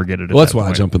forget it. Well, that's why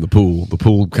I jump in the pool. The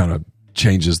pool kind of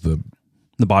changes the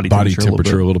body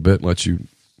temperature a little bit. And lets you.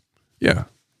 Yeah.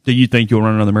 Do you think you'll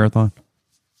run another marathon?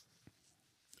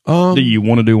 Do you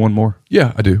want to do one more?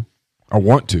 Yeah, I do. I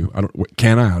want to. I don't.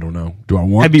 Can I? I don't know. Do I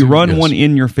want? Have you run one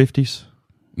in your 50s?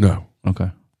 No. Okay.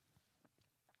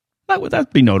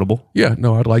 That'd be notable. Yeah.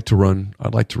 No, I'd like to run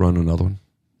another one.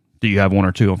 Do you have one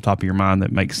or two off the top of your mind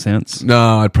that makes sense?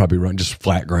 No, I'd probably run just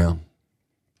flat ground.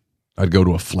 I'd go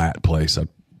to a flat place.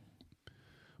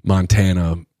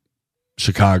 Montana,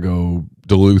 Chicago,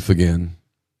 Duluth again.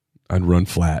 I'd run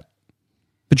flat.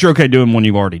 But you're okay doing one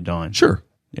you've already done. Sure.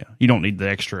 Yeah. You don't need the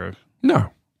extra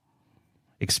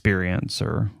experience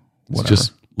or whatever. It's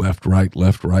just left,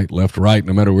 right,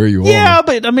 no matter where you are. Yeah,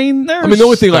 but I mean, the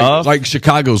only thing like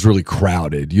Chicago's really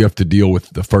crowded. You have to deal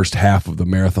with the first half of the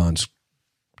marathon's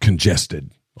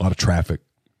congested, a lot of traffic.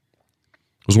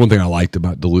 It was one thing I liked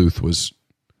about Duluth was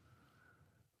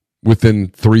within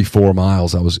 3-4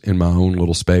 miles, I was in my own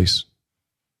little space.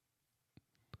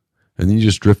 And then you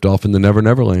just drift off in the Never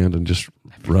Never Land and just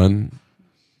run.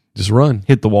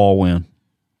 Hit the wall, win.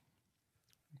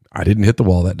 I didn't hit the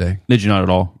wall that day. Did you not at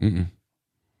all? Mm-mm.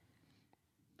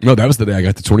 No, that was the day I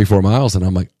got to 24 miles, and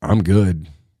I'm like, I'm good.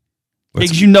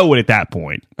 Because you know it at that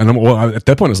point. And at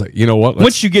that point, I was like, you know what?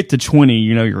 Once you get to 20,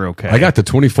 you know you're okay. I got to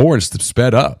 24 and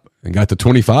sped up, and got to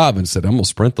 25 and said, I'm going to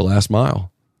sprint the last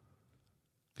mile.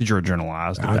 Because you're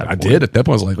adrenalized at that point. I did. At that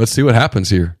point, I was like, let's see what happens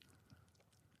here.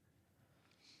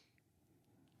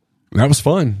 And that was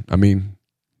fun. I mean,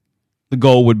 the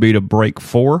goal would be to break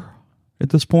 4 at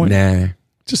this point? Nah,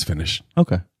 just finish.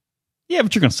 Okay. Yeah,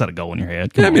 but you're going to set a goal in your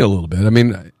head. I mean, a little bit. I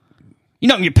mean, you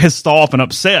don't get pissed off and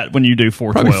upset when you do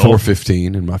 4:12. Probably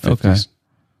 4:15 in my 50s. Okay.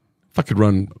 If I could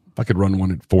run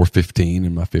one at 4:15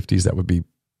 in my 50s, that would be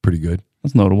pretty good.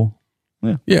 That's notable.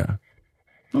 Yeah. Yeah.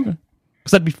 Okay.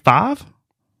 Because that'd be 5?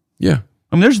 Yeah.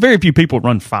 I mean, there's very few people that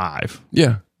run 5.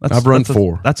 Yeah. I've run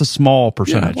 4. That's a small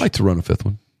percentage. Yeah, I'd like to run a 5th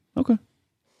one. Okay.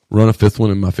 Run a 5th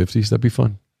one in my 50s. That'd be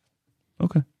fun.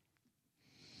 Okay.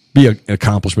 Be an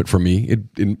accomplishment for me.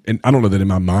 And I don't know that in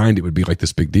my mind it would be like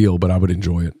this big deal, but I would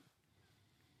enjoy it.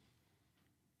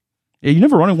 Yeah, you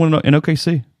never run one in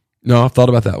OKC. No, I've thought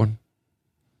about that one.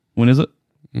 When is it?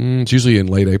 It's usually in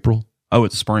late April. Oh,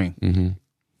 it's spring. Mm-hmm.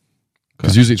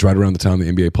 Because usually it's right around the time the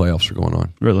NBA playoffs are going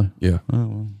on. Really? Yeah. Oh,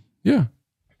 well. Yeah.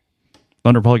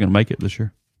 Thunder probably going to make it this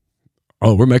year.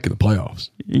 Oh, we're making the playoffs.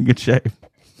 You're in good shape.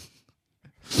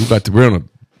 We're on a.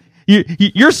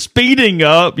 You're speeding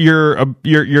up your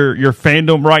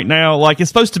fandom right now. Like, it's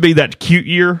supposed to be that cute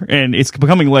year, and it's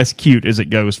becoming less cute as it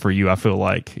goes for you. I feel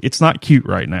like it's not cute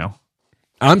right now.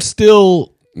 I'm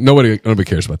still nobody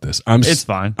cares about this. It's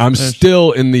fine. I'm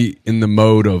still in the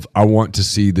mode of I want to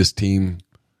see this team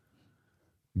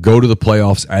go to the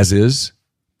playoffs as is,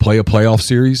 play a playoff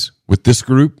series with this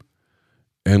group,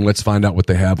 and let's find out what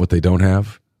they have, what they don't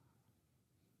have.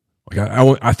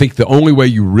 Like I think the only way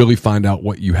you really find out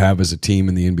what you have as a team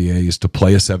in the NBA is to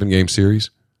play a 7-game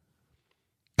series.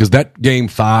 Because that game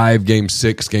 5, game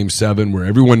 6, game 7, where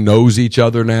everyone knows each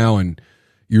other now and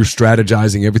you're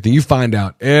strategizing everything, you find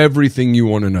out everything you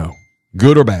want to know,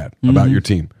 good or bad, about your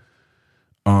team.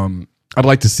 I'd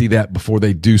like to see that before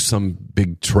they do some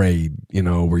big trade,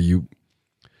 where you,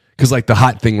 because like the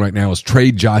hot thing right now is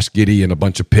trade Josh Giddey and a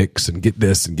bunch of picks and get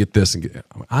this and get this and get.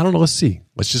 I don't know. Let's see.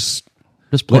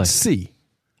 Just play. Let's see.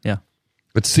 Yeah.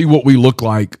 Let's see what we look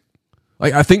like.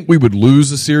 Like I think we would lose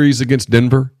a series against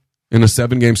Denver in a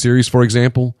 7-game series, for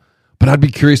example, but I'd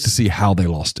be curious to see how they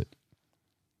lost it.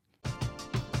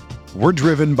 We're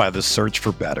driven by the search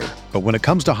for better. But when it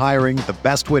comes to hiring, the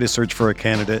best way to search for a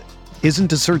candidate isn't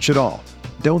to search at all.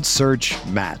 Don't search,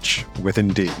 match with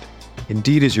Indeed.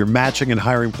 Indeed is your matching and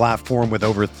hiring platform with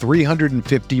over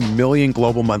 350 million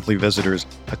global monthly visitors,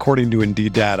 according to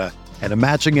Indeed data, and a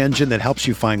matching engine that helps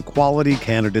you find quality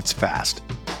candidates fast.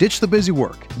 Ditch the busy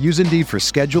work. Use Indeed for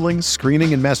scheduling,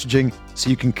 screening, and messaging so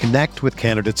you can connect with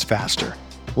candidates faster.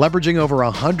 Leveraging over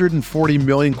 140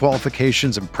 million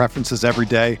qualifications and preferences every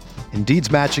day,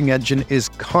 Indeed's matching engine is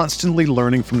constantly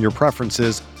learning from your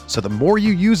preferences, so the more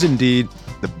you use Indeed,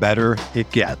 the better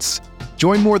it gets.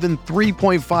 Join more than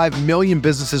 3.5 million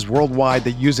businesses worldwide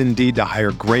that use Indeed to hire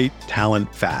great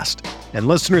talent fast. And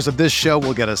listeners of this show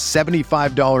will get a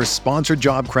 $75 sponsored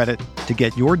job credit to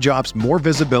get your jobs more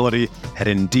visibility at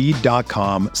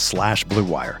Indeed.com/Blue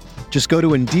Wire. Just go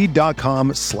to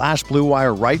Indeed.com/Blue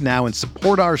Wire right now and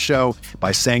support our show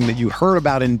by saying that you heard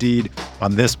about Indeed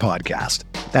on this podcast.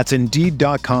 That's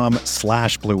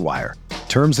Indeed.com/Blue Wire.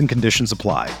 Terms and conditions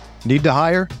apply. Need to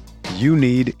hire? You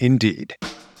need Indeed.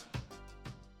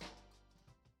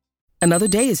 Another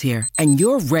day is here, and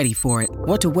you're ready for it.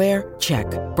 What to wear? Check.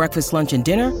 Breakfast, lunch, and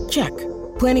dinner? Check.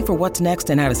 Planning for what's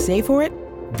next and how to save for it?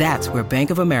 That's where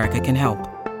Bank of America can help.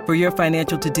 For your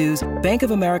financial to-dos, Bank of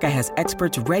America has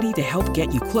experts ready to help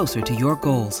get you closer to your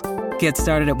goals. Get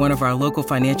started at one of our local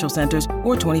financial centers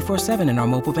or 24/7 in our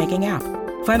mobile banking app.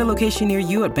 Find a location near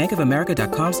you at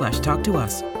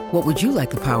bankofamerica.com/talktous. What would you like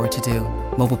the power to do?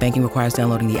 Mobile banking requires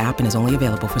downloading the app and is only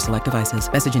available for select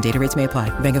devices. Message and data rates may apply.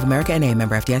 Bank of America NA,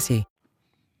 member FDIC.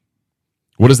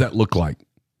 What does that look like?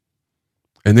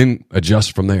 And then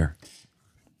adjust from there.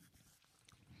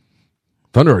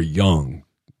 Thunder are young.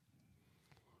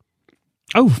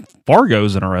 Oh,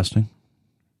 Fargo's interesting.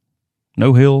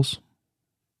 No hills.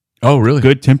 Oh, really?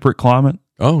 Good temperate climate.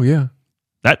 Oh, yeah.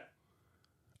 That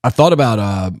I thought about,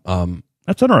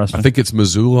 that's interesting. I think it's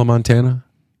Missoula, Montana.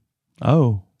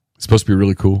 Oh. It's supposed to be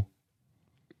really cool.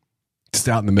 Just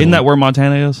out in the middle. Isn't that where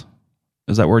Montana is?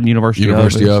 Is that where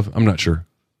University of? I'm not sure.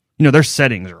 You know, their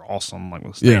settings are awesome, like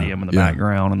with the stadium in the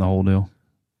background and the whole deal.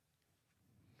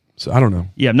 So I don't know.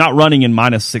 Yeah, I'm not running in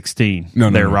minus 16 no,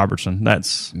 Robertson.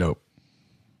 That's Nope.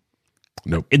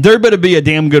 There better be a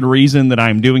damn good reason that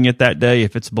I'm doing it that day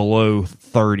if it's below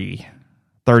 30,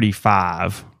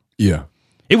 35. Yeah.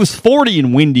 It was 40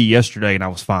 and windy yesterday, and I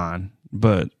was fine.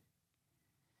 But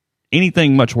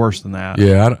anything much worse than that.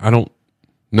 Yeah, I don't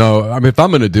know. I mean, if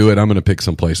I'm going to do it, I'm going to pick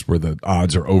some place where the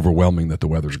odds are overwhelming that the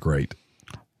weather's great.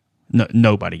 No,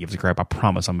 nobody gives a crap. I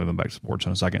promise I'm moving back to sports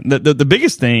in a second. The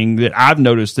biggest thing that I've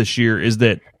noticed this year is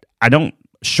that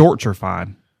shorts are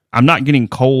fine. I'm not getting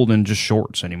cold in just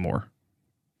shorts anymore.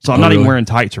 So I'm not even wearing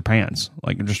tights or pants.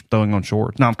 Like, I'm just throwing on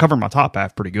shorts. Now, I'm covering my top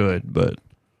half pretty good, but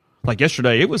like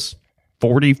yesterday, it was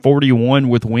 40, 41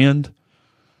 with wind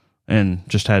and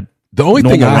just had the only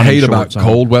thing I hate about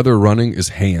cold weather running is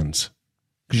hands.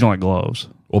 Because you don't like gloves.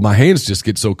 Well, my hands just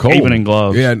get so cold. Even in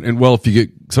gloves. Yeah, and well, if you get,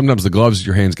 sometimes the gloves,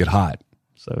 your hands get hot.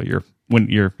 So you're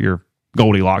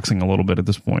Goldilocksing a little bit at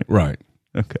this point. Right.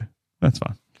 Okay. That's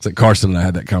fine. It's like Carson and I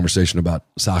had that conversation about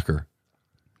soccer.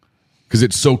 Because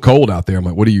it's so cold out there. I'm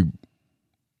like, what do you...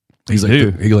 He's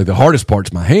like, the hardest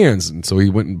part's my hands. And so he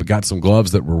went and got some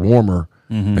gloves that were warmer.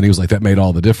 Mm-hmm. And he was like, that made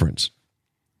all the difference.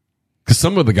 Because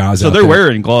some of the guys they're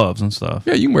wearing gloves and stuff.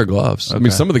 Yeah, you can wear gloves. Okay. I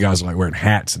mean, some of the guys are like wearing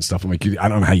hats and stuff. I'm like, I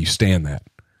don't know how you stand that.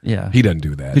 Yeah. He doesn't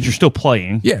do that. Because you're still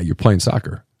playing. Yeah, you're playing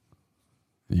soccer.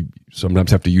 You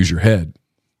sometimes have to use your head.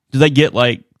 Do they get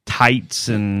like tights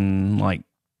and like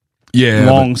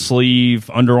long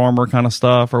sleeve Under Armour kind of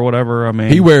stuff or whatever? I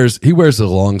mean, he wears a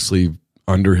long sleeve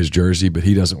under his jersey, but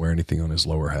he doesn't wear anything on his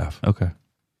lower half. Okay.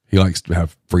 He likes to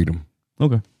have freedom.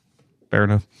 Okay. Fair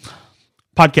enough.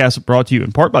 Podcast brought to you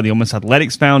in part by the Ole Miss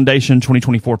Athletics Foundation.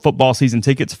 2024 football season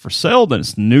tickets for sale. Then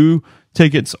it's new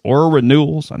tickets or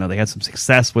renewals. I know they had some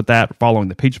success with that following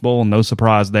the Peach Bowl. No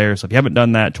surprise there. So if you haven't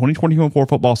done that, 2024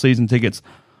 football season tickets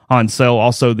on sale.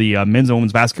 Also, the men's and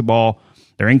women's basketball,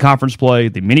 they're in conference play.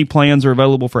 The mini plans are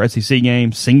available for SEC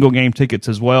games, single game tickets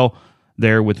as well.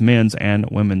 There with men's and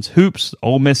women's hoops.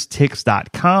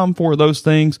 OleMissTix.com for those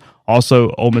things. Also,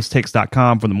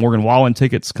 OleMissTix.com for the Morgan Wallen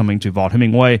tickets coming to Vaught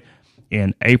Hemingway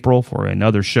in April for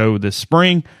another show this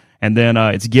spring. And then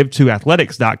it's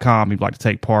GiveToAthletics.com if you'd like to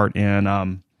take part in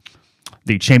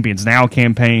the Champions Now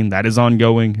campaign. That is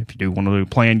ongoing. If you do want to do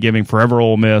plan giving, Forever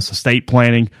Ole Miss, estate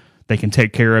planning, they can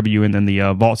take care of you. And then the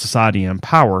Vaught Society and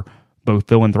Empower, both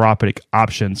philanthropic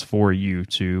options for you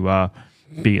to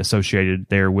be associated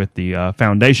there with the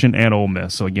foundation and Ole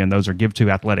Miss. So again, those are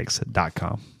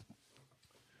GiveToAthletics.com.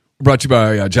 Brought to you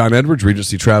by John Edwards,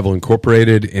 Regency Travel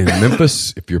Incorporated in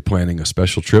Memphis. If you're planning a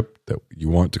special trip that you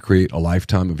want to create a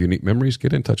lifetime of unique memories,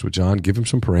 get in touch with John. Give him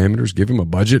some parameters. Give him a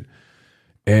budget.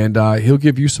 And he'll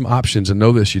give you some options. And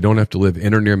know this, you don't have to live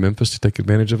in or near Memphis to take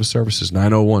advantage of his services.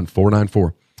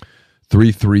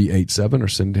 901-494-3387 or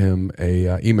send him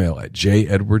a email at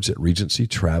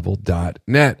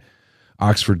jedwards@regencytravel.net.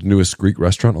 Oxford's newest Greek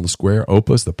restaurant on the square,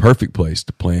 Opa's, the perfect place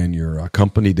to plan your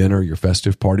company dinner, your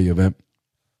festive party event.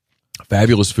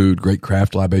 Fabulous food, great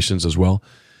craft libations as well.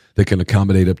 They can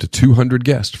accommodate up to 200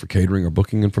 guests. For catering or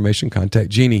booking information,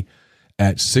 contact Jeannie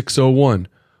at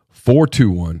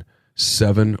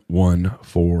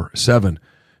 601-421-7147.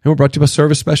 And we're brought to you by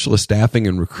Service Specialist Staffing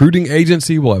and Recruiting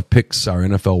Agency. We'll have picks, our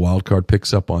NFL wildcard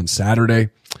picks up on Saturday.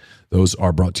 Those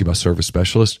are brought to you by Service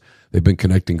Specialist. They've been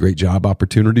connecting great job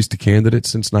opportunities to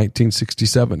candidates since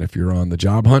 1967. If you're on the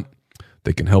job hunt,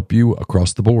 they can help you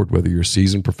across the board, whether you're a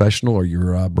seasoned professional or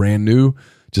you're brand new,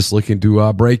 just looking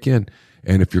to break in.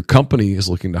 And if your company is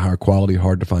looking to hire quality,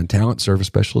 hard-to-find talent, Service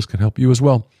Specialist can help you as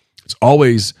well. It's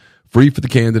always free for the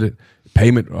candidate.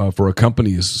 Payment for a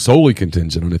company is solely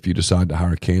contingent on if you decide to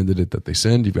hire a candidate that they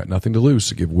send. You've got nothing to lose.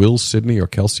 So give Will, Sydney, or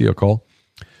Kelsey a call,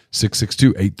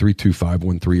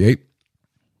 662-832-5138,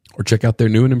 or check out their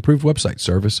new and improved website,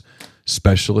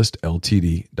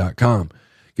 servicespecialistltd.com.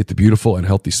 Get the beautiful and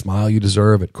healthy smile you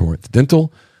deserve at Corinth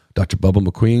Dental. Dr. Bubba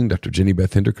McQueen, Dr. Jenny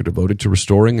Beth Hendrick are devoted to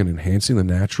restoring and enhancing the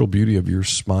natural beauty of your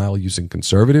smile using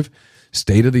conservative,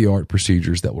 state-of-the-art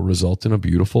procedures that will result in a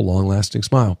beautiful, long-lasting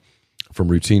smile. From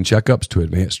routine checkups to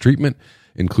advanced treatment,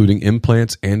 including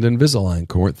implants and Invisalign,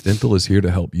 Corinth Dental is here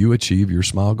to help you achieve your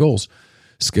smile goals.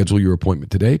 Schedule your appointment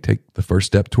today. Take the first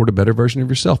step toward a better version of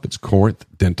yourself. It's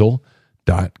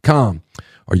corinthdental.com.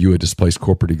 Are you a displaced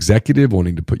corporate executive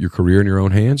wanting to put your career in your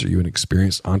own hands? Are you an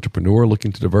experienced entrepreneur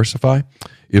looking to diversify?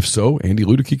 If so, Andy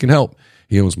Ludicky can help.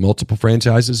 He owns multiple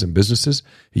franchises and businesses.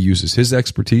 He uses his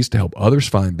expertise to help others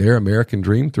find their American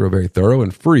dream through a very thorough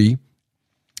and free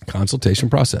consultation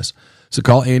process. So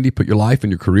call Andy, put your life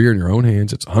and your career in your own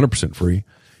hands. It's 100% free.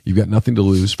 You've got nothing to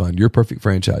lose. Find your perfect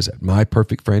franchise at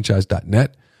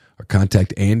myperfectfranchise.net or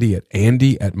contact Andy at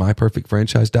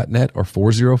myperfectfranchise.net or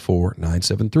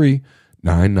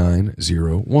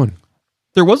 404-973-9901.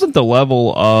 There wasn't the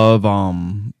level of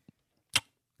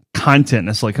content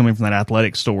necessarily coming from that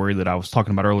athletic story that I was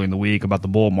talking about earlier in the week about the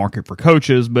bull market for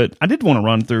coaches, but I did want to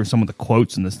run through some of the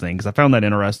quotes in this thing because I found that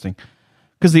interesting.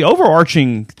 Because the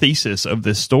overarching thesis of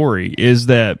this story is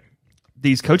that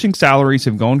these coaching salaries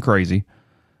have gone crazy.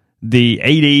 The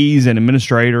ADs and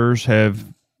administrators have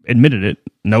admitted it.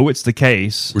 No, it's the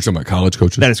case. We're talking about college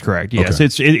coaches? That is correct, yes. Okay.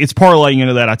 It's parlaying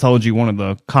into that. I told you one of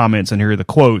the comments and here are the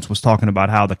quotes was talking about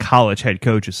how the college head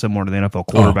coach is similar to the NFL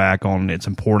quarterback on its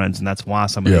importance, and that's why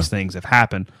some of these things have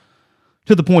happened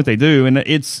to the point they do. And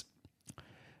it's...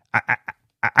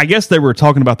 I guess they were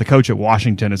talking about the coach at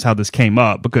Washington is how this came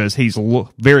up because he's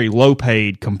very low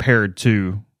paid compared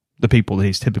to the people that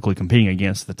he's typically competing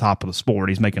against at the top of the sport.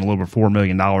 He's making a little over $4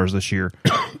 million this year.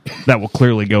 That will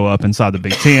clearly go up inside the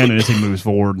Big Ten, and as he moves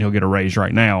forward, he'll get a raise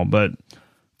right now. But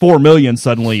 $4 million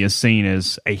suddenly is seen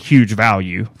as a huge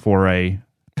value for a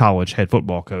college head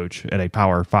football coach at a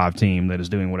Power 5 team that is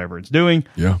doing whatever it's doing.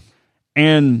 Yeah.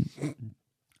 And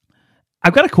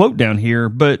I've got a quote down here,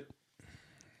 but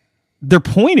their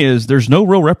point is there's no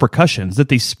real repercussions, that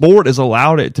the sport has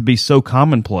allowed it to be so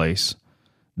commonplace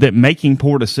that making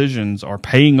poor decisions or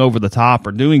paying over the top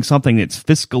or doing something that's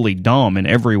fiscally dumb in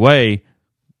every way.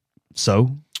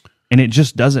 So, and it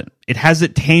just doesn't, it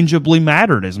hasn't tangibly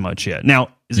mattered as much yet. Now,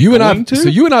 is it going to? So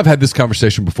you and I have had this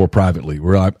conversation before privately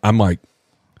where I'm like,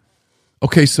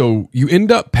 okay, so you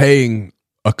end up paying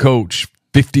a coach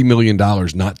 $50 million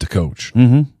not to coach.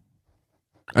 Mm-hmm.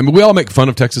 I mean, we all make fun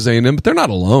of Texas A&M, but they're not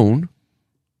alone.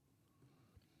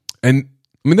 And,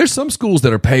 I mean, there's some schools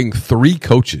that are paying 3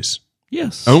 coaches.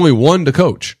 Yes. Only 1 to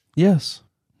coach. Yes.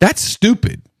 That's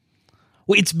stupid.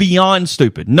 Well, it's beyond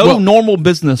stupid. No normal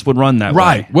business would run that way.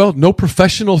 Right. Well, no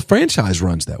professional franchise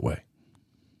runs that way.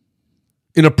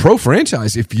 In a pro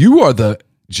franchise, if you are the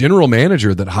general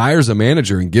manager that hires a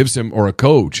manager and gives him, or a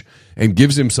coach, and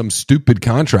gives him some stupid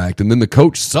contract, and then the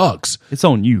coach sucks, it's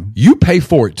on you. You pay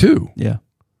for it too. Yeah.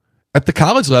 At the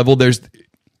college level,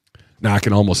 now I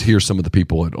can almost hear some of the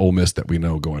people at Ole Miss that we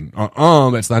know going,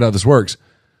 that's not how this works.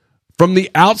 From the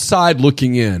outside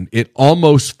looking in, it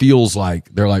almost feels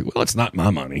like they're like, well, it's not my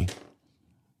money.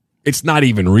 It's not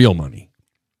even real money.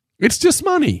 It's just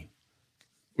money.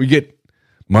 We get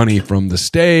money from the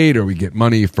state or we get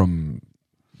money from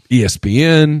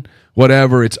ESPN,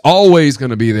 whatever. It's always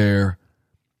going to be there.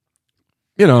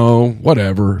 You know,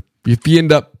 whatever. If you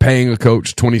end up paying a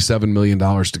coach $27 million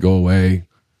to go away,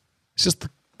 it's just the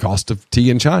cost of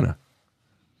tea in China.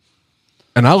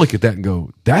 And I look at that and go,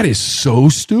 that is so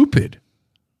stupid.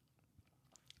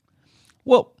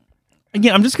 Well,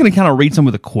 again, I'm just going to kind of read some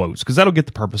of the quotes because that'll get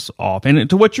the purpose off. And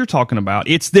to what you're talking about,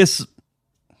 it's this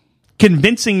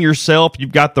convincing yourself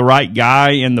you've got the right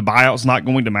guy and the buyout's not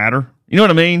going to matter. You know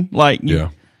what I mean?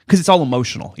 Because it's all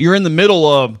emotional. You're in the middle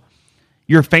of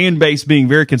your fan base being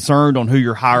very concerned on who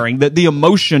you're hiring, that the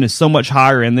emotion is so much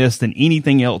higher in this than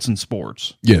anything else in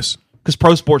sports. Yes. Because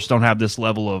pro sports don't have this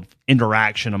level of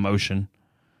interaction, emotion.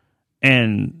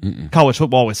 And college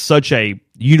football is such a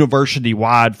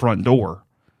university-wide front door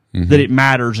that it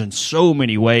matters in so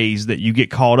many ways that you get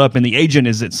caught up, and the agent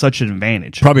is at such an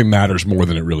advantage. Probably matters more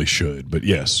than it really should, but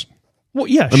yes. Well,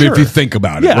 yeah, I mean, if you think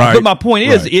about it, right? But my point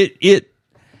is,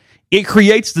 it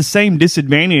creates the same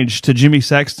disadvantage to Jimmy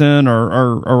Sexton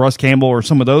or Russ Campbell or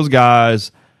some of those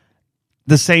guys,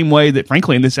 the same way that,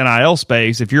 frankly, in this NIL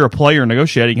space, if you're a player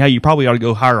negotiating, hey, you probably ought to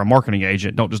go hire a marketing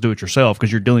agent. Don't just do it yourself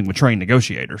because you're dealing with trained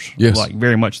negotiators. Yes. Like,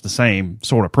 very much the same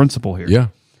sort of principle here. Yeah.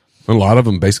 A lot of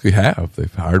them basically have.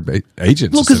 They've hired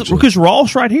agents. Well, because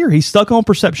Ross right here, he's stuck on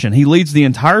perception. He leads the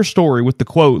entire story with the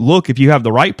quote, look, if you have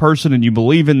the right person and you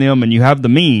believe in them and you have the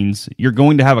means, you're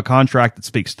going to have a contract that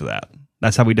speaks to that.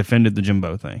 That's how we defended the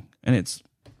Jimbo thing. And it's...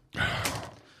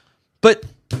 But...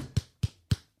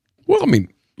 Well, I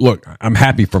mean, look, I'm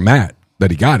happy for Matt that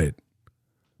he got it.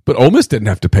 But Ole Miss didn't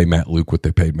have to pay Matt Luke what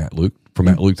they paid Matt Luke for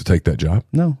Matt Luke to take that job.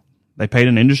 No. They paid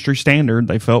an industry standard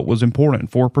they felt was important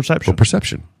for perception. For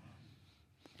perception.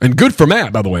 And good for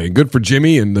Matt, by the way, and good for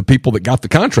Jimmy and the people that got the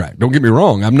contract. Don't get me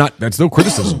wrong. That's no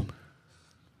criticism.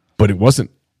 But it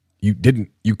wasn't, you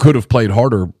could have played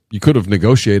harder. You could have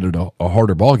negotiated a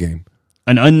harder ball game.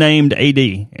 An unnamed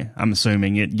AD, I'm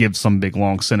assuming it gives some big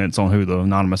long sentence on who the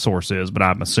anonymous source is, but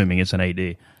I'm assuming it's an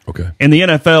AD. Okay. In the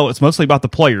NFL, it's mostly about the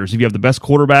players. If you have the best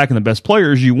quarterback and the best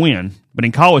players, you win. But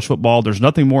in college football, there's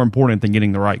nothing more important than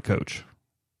getting the right coach.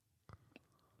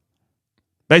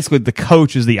 Basically, the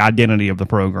coach is the identity of the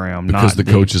program. Because the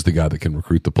coach is the guy that can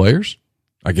recruit the players?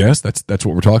 I guess that's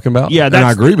what we're talking about. Yeah, and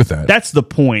I agree with that. That's the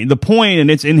point. The point,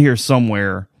 and it's in here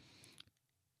somewhere.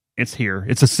 It's here.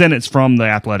 It's a sentence from The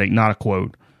Athletic, not a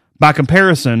quote. By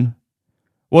comparison,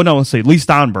 well, no, let's see. Lee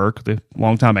Steinberg, the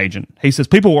longtime agent, he says,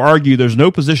 people will argue there's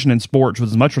no position in sports with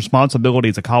as much responsibility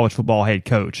as a college football head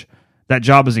coach. That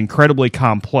job is incredibly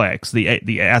complex.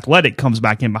 The Athletic comes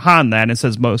back in behind that and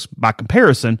says, by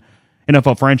comparison,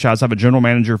 NFL franchise have a general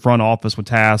manager, front office with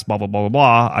tasks, blah, blah, blah, blah,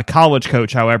 blah. A college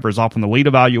coach, however, is often the lead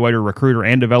evaluator, recruiter,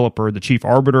 and developer, the chief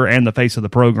arbiter, and the face of the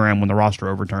program when the roster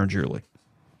overturns yearly.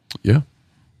 Yeah.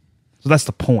 So that's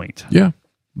the point. Yeah.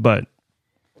 But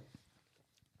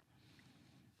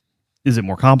is it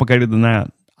more complicated than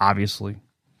that? Obviously.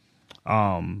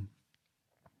 But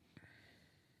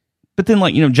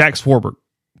then, Jack Swarbrick,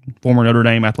 former Notre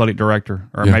Dame athletic director,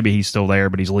 or maybe he's still there,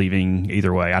 but he's leaving.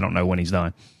 Either way, I don't know when he's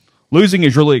done. Losing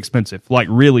is really expensive, like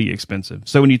really expensive.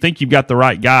 So when you think you've got the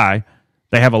right guy,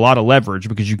 they have a lot of leverage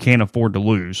because you can't afford to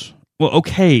lose. Well,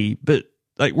 okay, but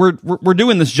we're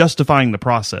doing this justifying the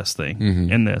process thing,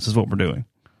 and this is what we're doing.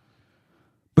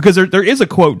 Because there is a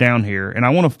quote down here, and I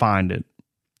want to find it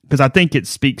because I think it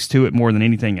speaks to it more than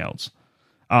anything else.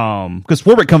 Because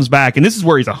Swarbrick comes back, and this is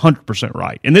where he's 100%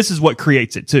 right, and this is what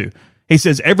creates it too. He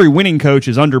says every winning coach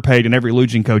is underpaid and every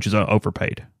losing coach is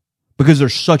overpaid. Because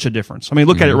there's such a difference. I mean,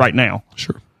 look at it right now.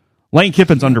 Sure. Lane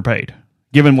Kiffin's underpaid,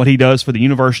 given what he does for the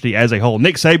university as a whole.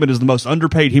 Nick Saban is the most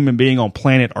underpaid human being on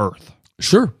planet Earth.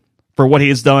 Sure. For what he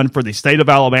has done for the state of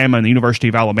Alabama and the University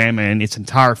of Alabama and its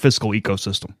entire fiscal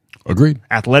ecosystem. Agreed.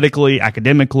 Athletically,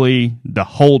 academically, the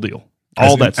whole deal.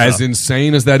 All that stuff. As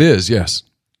insane as that is, yes.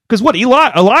 Because what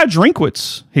Elijah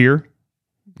Drinkwitz here,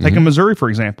 taking Missouri, for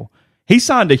example, he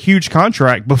signed a huge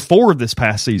contract before this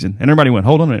past season, and everybody went,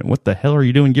 hold on a minute, what the hell are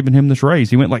you doing giving him this raise?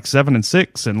 He went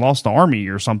 7-6 and lost to Army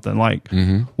or something,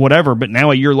 whatever. But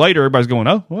now a year later, everybody's going,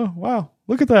 oh, well, wow,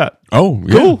 look at that. Oh,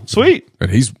 yeah. Cool, sweet.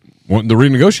 And he's wanting to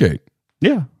renegotiate.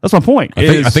 Yeah, that's my point.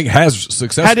 I think has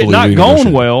successfully had it not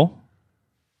gone well,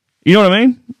 you know what I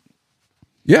mean?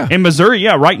 Yeah. And Missouri,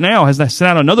 right now has sent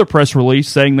out another press release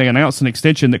saying they announced an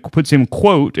extension that puts him,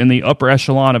 quote, in the upper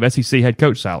echelon of SEC head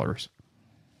coach salaries.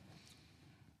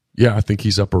 Yeah, I think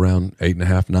he's up around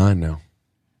 8.5, 9 now.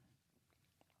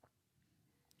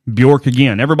 Bjork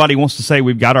again. Everybody wants to say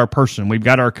we've got our person, we've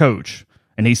got our coach,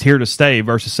 and he's here to stay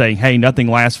versus saying, hey, nothing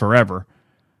lasts forever.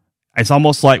 It's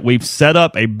almost like we've set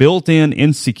up a built-in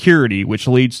insecurity which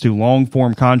leads to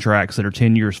long-form contracts that are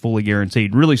 10 years fully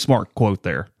guaranteed. Really smart quote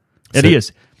there. It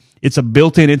is. It's a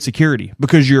built-in insecurity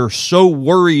because you're so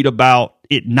worried about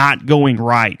it not going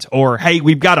right. Or, hey,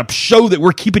 we've got to show that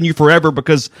we're keeping you forever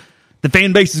because the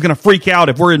fan base is going to freak out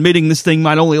if we're admitting this thing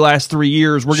might only last 3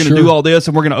 years. We're going to do all this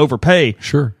and we're going to overpay.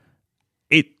 Sure.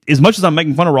 As much as I'm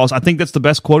making fun of Ross, I think that's the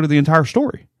best quote of the entire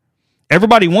story.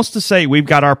 Everybody wants to say we've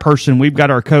got our person, we've got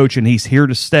our coach, and he's here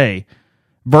to stay,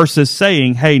 versus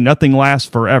saying, hey, nothing lasts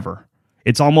forever.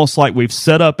 It's almost like we've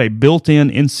set up a built-in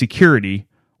insecurity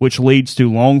which leads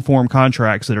to long-form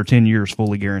contracts that are 10 years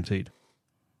fully guaranteed.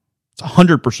 It's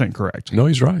 100% correct. No,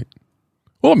 he's right.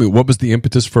 Well, I mean, what was the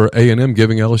impetus for A&M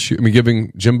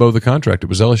giving Jimbo the contract? It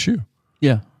was LSU.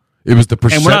 Yeah. It was the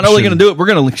perception. And we're not only going to do it, we're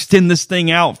going to extend this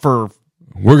thing out for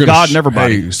God and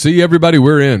everybody. Hey, see everybody,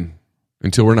 we're in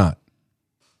until we're not.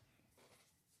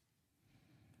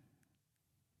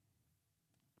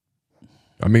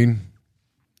 I mean,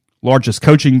 largest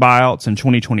coaching buyouts in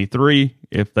 2023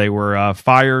 if they were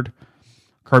fired.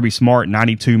 Kirby Smart,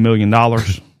 $92 million.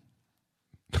 $92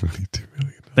 million.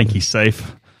 I think he's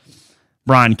safe.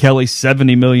 Brian Kelly,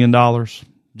 $70 million.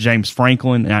 James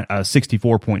Franklin,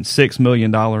 $64.6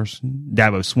 million.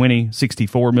 Dabo Swinney,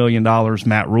 $64 million.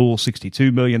 Matt Rule,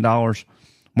 $62 million.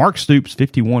 Mark Stoops,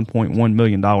 $51.1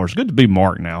 million. Good to be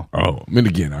Mark now. Oh, I mean,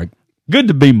 again, good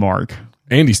to be Mark.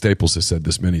 Andy Staples has said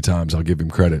this many times. I'll give him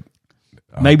credit.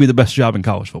 Maybe the best job in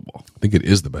college football. I think it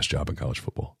is the best job in college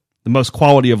football. The most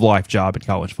quality of life job in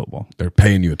college football. They're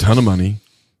paying you a ton of money.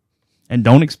 And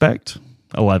don't expect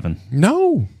 11.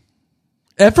 No.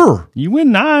 Ever. You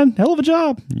win 9, hell of a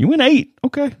job. You win 8,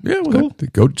 okay. Yeah, well,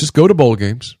 cool. Just go to bowl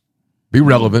games. Be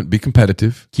relevant, be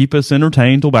competitive. Keep us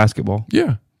entertained till basketball.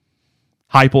 Yeah.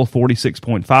 Heupel,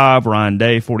 46.5. Ryan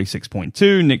Day,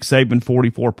 46.2. Nick Saban,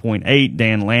 44.8.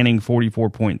 Dan Lanning,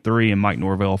 44.3. And Mike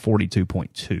Norvell,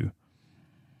 42.2.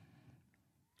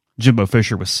 Jimbo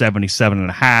Fisher was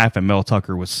 77.5, and Mel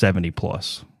Tucker was 70+.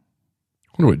 I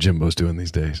wonder what Jimbo's doing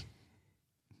these days.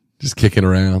 Just kicking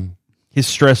around. His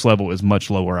stress level is much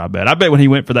lower, I bet. I bet when he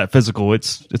went for that physical,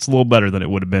 it's a little better than it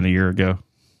would have been a year ago.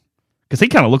 Because he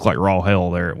kind of looked like raw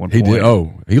hell there at one point. He did.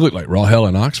 Oh, he looked like raw hell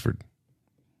in Oxford.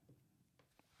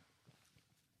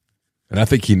 And I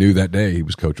think he knew that day he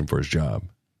was coaching for his job.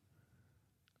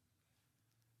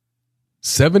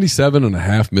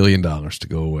 $77.5 million to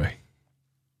go away.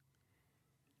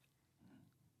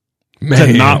 Man.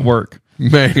 To not work.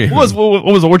 Man. What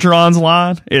was Orcheron's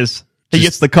line? He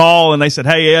gets the call and they said,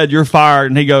 "Hey, Ed, you're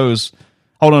fired." And he goes,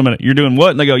 "Hold on a minute. You're doing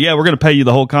what?" And they go, "Yeah, we're going to pay you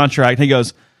the whole contract." And he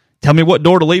goes, "Tell me what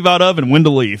door to leave out of and when to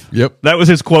leave." Yep. That was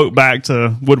his quote back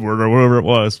to Woodward or whatever it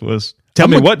was tell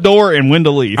me what door and when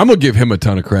to leave. I'm going to give him a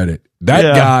ton of credit. That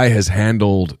guy has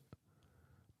handled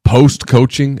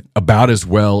post-coaching about as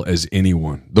well as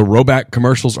anyone. The Roback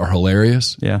commercials are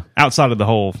hilarious. Yeah. Outside of the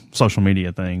whole social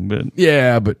media thing. But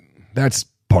yeah, but that's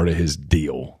part of his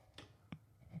deal.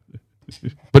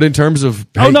 But in terms of,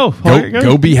 hey,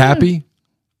 go be happy.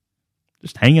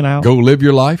 Just hanging out. Go live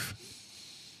your life.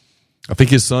 I think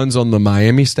his son's on the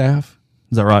Miami staff.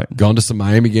 Is that right? Gone to some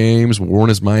Miami games, worn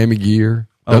his Miami gear.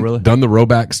 Really? Done the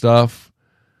Roback stuff.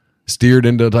 Steered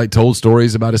into, told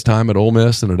stories about his time at Ole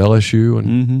Miss and at LSU. And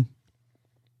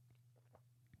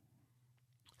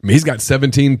I mean, he's got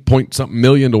 17 point something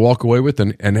million to walk away with.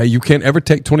 And hey, you can't ever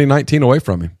take 2019 away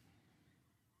from him.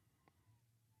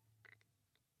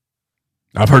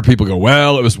 I've heard people go,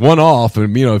 well, it was one off.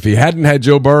 And, if he hadn't had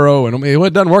Joe Burrow, and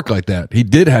it doesn't work like that. He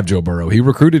did have Joe Burrow. He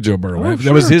recruited Joe Burrow. Oh,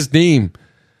 that was his team.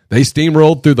 They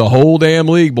steamrolled through the whole damn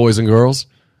league, boys and girls.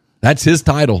 That's his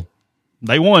title.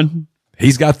 They won.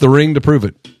 He's got the ring to prove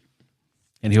it.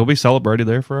 And he'll be celebrated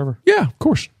there forever. Yeah, of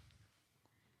course.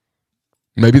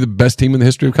 Maybe the best team in the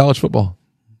history of college football.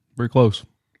 Very close.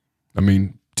 I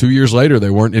mean, 2 years later, they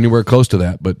weren't anywhere close to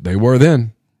that, but they were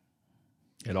then.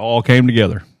 It all came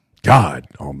together. God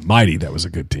almighty, that was a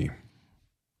good team.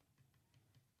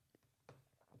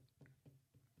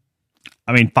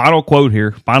 I mean, final quote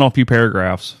here, final few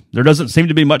paragraphs. There doesn't seem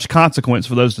to be much consequence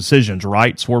for those decisions,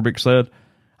 right? Swarbrick said.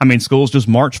 I mean, schools just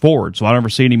march forward, so I never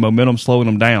see any momentum slowing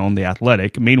them down, the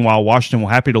Athletic. Meanwhile, Washington will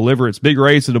happy deliver its big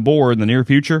raise to the board in the near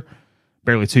future,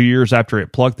 barely 2 years after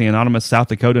it plucked the anonymous South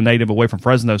Dakota native away from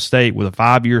Fresno State with a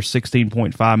 5-year,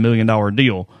 $16.5 million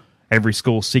deal. Every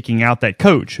school seeking out that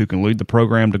coach who can lead the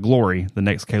program to glory. The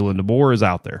next Kalen DeBoer is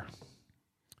out there.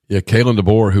 Yeah, Kalen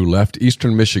DeBoer, who left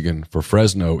Eastern Michigan for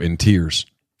Fresno in tears,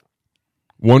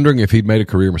 wondering if he'd made a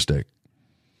career mistake,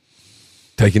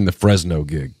 taking the Fresno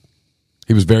gig.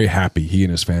 He was very happy, he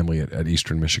and his family at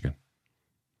Eastern Michigan.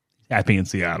 Happy in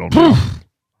Seattle.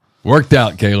 Worked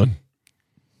out, Kalen.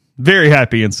 Very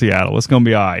happy in Seattle. It's going to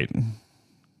be all right.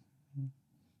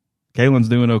 Kalen's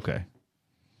doing okay.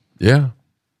 Yeah.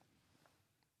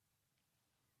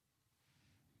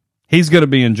 He's going to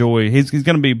be He's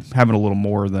going to be having a little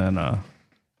more than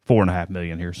 $4.5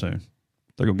 million here soon.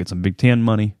 They're going to get some Big Ten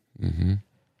money. Mm-hmm. A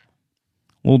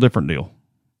little different deal.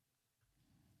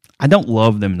 I don't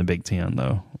love them in the Big Ten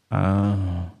though.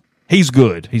 He's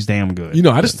good. He's damn good.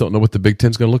 I just don't know what the Big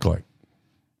Ten's going to look like,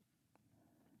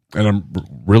 and I'm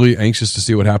really anxious to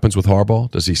see what happens with Harbaugh.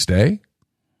 Does he stay?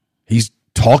 He's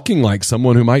talking like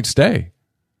someone who might stay.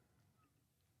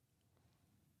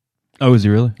 Oh, is he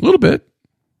really? A little bit.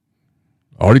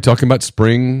 Already talking about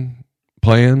spring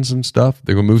plans and stuff.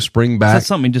 They're going to move spring back. Is that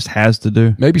something he just has to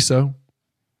do? Maybe so.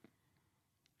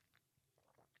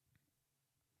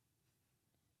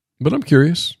 But I'm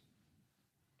curious.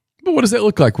 But what does that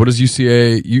look like? What does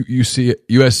USC,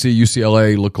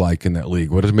 UCLA look like in that league?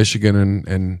 What does Michigan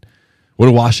and What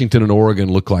do Washington and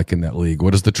Oregon look like in that league?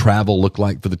 What does the travel look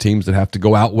like for the teams that have to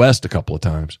go out west a couple of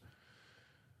times?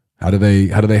 How do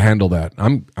they handle that?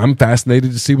 I'm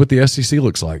fascinated to see what the SEC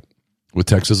looks like with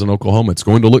Texas and Oklahoma. It's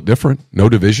going to look different. No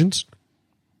divisions.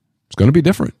 It's going to be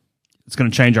different. It's going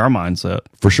to change our mindset.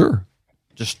 For sure.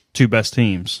 Just two best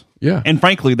teams. Yeah. And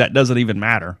frankly, that doesn't even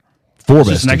matter. Four it's best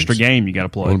just an teams. extra game you got to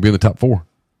play. I want to be in the top 4.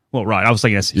 Well, right. I was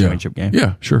thinking SEC championship game.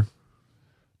 Yeah, sure.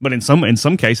 But in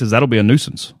some cases, that'll be a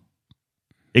nuisance.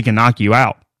 It can knock you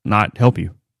out, not help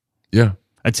you. Yeah.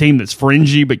 A team that's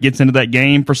fringy but gets into that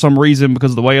game for some reason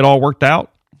because of the way it all worked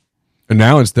out. And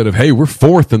now instead of, hey, we're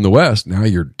 4th in the West, now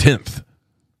you're 10th.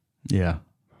 Yeah.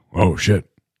 Oh, shit.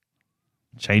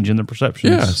 Changing the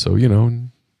perceptions. Yeah, so,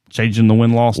 changing the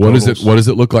win-loss What totals. does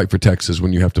it look like for Texas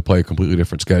when you have to play a completely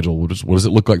different schedule? What does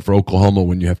it look like for Oklahoma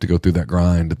when you have to go through that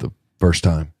grind at the first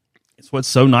time? It's what's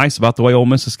so nice about the way Ole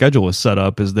Miss's schedule is set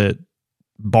up is that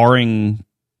barring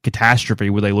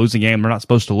catastrophe where they lose a game they're not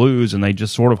supposed to lose and they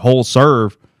just sort of whole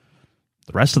serve,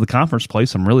 the rest of the conference plays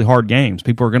some really hard games.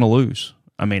 People are going to lose.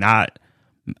 I mean, I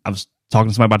was talking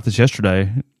to somebody about this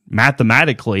yesterday.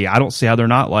 Mathematically, I don't see how they're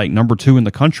not like number 2 in the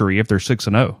country if they're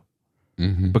 6-0.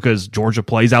 Because Georgia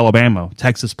plays Alabama,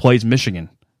 Texas plays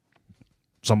Michigan.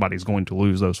 Somebody's going to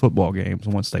lose those football games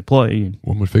once they play.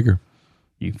 One would figure.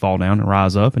 You fall down and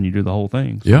rise up, and you do the whole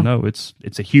thing. So, yeah. No, it's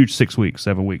a huge 6 weeks,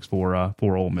 7 weeks for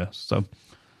Ole Miss. So,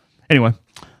 anyway,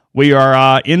 we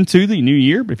are into the new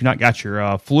year. But if you've not got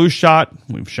your flu shot,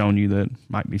 we've shown you that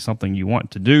might be something you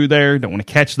want to do there. Don't want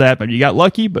to catch that. Maybe you got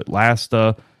lucky, but last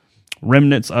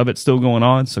remnants of it still going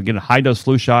on. So get a high-dose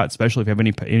flu shot, especially if you have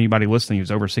anybody listening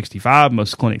who's over 65.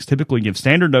 Most clinics typically give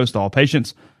standard dose to all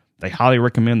patients. They highly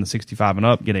recommend the 65 and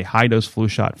up. Get a high-dose flu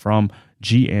shot from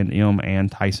G&M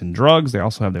and Tyson Drugs. They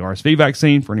also have the RSV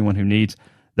vaccine for anyone who needs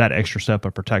that extra step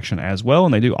of protection as well.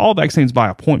 And they do all vaccines by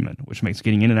appointment, which makes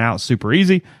getting in and out super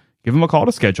easy. Give them a call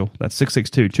to schedule. That's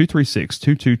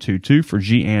 662-236-2222 for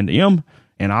G&M.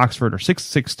 In Oxford, or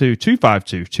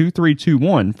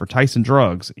 662-252-2321 for Tyson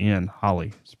Drugs in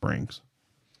Holly Springs.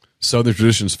 Southern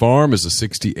Traditions Farm is a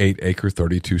 68-acre,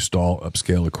 32-stall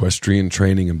upscale equestrian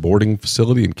training and boarding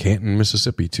facility in Canton,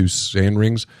 Mississippi. 2 sand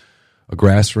rings, a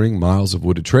grass ring, miles of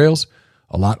wooded trails.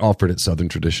 A lot offered at Southern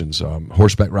Traditions.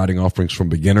 Horseback riding offerings from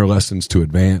beginner lessons to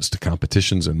advanced to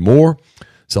competitions and more.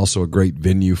 It's also a great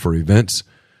venue for events,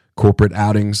 corporate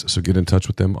outings, so get in touch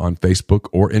with them on Facebook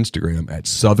or Instagram at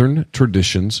Southern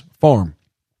Traditions Farm.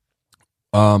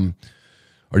 Are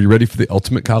you ready for the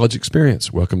ultimate college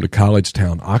experience? Welcome to College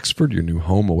Town, Oxford, your new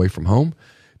home away from home.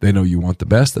 They know you want the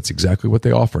best. That's exactly what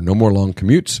they offer. No more long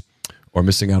commutes or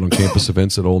missing out on campus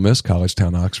events at Ole Miss. College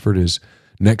Town, Oxford is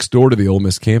next door to the Ole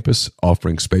Miss campus,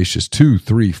 offering spacious 2,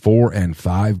 3, 4, and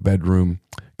 5 bedroom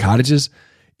cottages,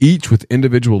 each with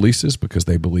individual leases because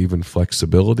they believe in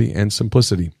flexibility and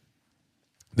simplicity.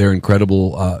 Their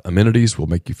incredible amenities will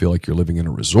make you feel like you're living in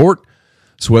a resort.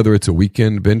 So whether it's a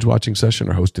weekend binge-watching session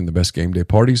or hosting the best game day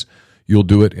parties, you'll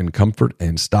do it in comfort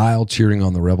and style, cheering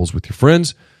on the Rebels with your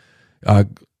friends.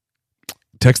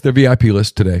 Text their VIP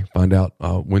list today. Find out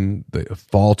when the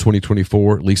fall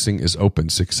 2024 leasing is open,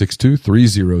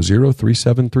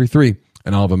 662-300-3733.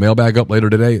 And I'll have a mailbag up later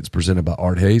today. It's presented by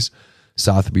Art Hayes,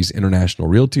 Sotheby's International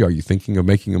Realty. Are you thinking of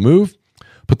making a move?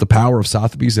 Put the power of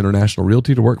Sotheby's International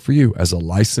Realty to work for you. As a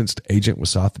licensed agent with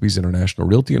Sotheby's International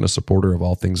Realty and a supporter of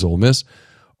all things Ole Miss,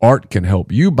 Art can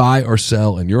help you buy or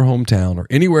sell in your hometown or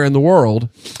anywhere in the world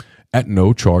at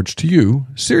no charge to you.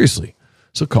 Seriously.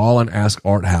 So call and ask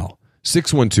Art how.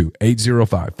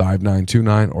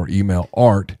 612-805-5929 or email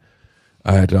Art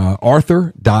at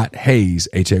arthur.hayes,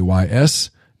 Hays,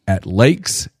 at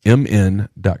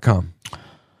lakesmn.com.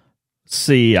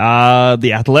 See, the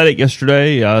Athletic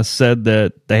yesterday said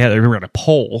that they ran a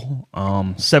poll.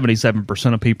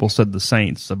 77% of people said the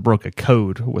Saints broke a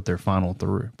code with their final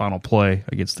play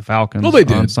against the Falcons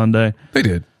on Sunday. They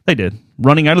did.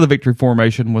 Running out of the victory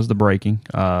formation was the breaking.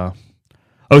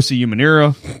 OCU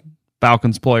Manera,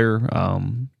 Falcons player,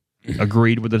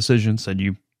 agreed with the decision, said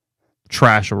you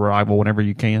trash a rival whenever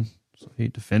you can. So he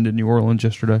defended New Orleans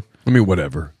yesterday. I mean,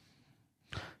 whatever.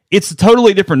 It's a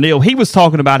totally different deal. He was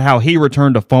talking about how he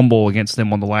returned a fumble against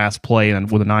them on the last play and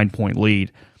with a 9-point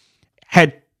lead.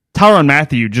 Had Tyrann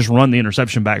Mathieu just run the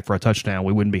interception back for a touchdown,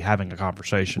 we wouldn't be having a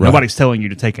conversation. Right. Nobody's telling you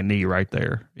to take a knee right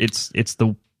there. It's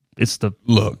the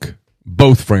look.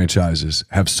 Both franchises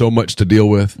have so much to deal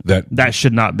with that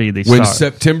should not be the when start.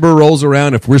 September rolls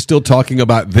around. If we're still talking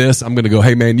about this, I'm going to go,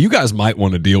 hey man, you guys might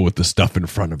want to deal with the stuff in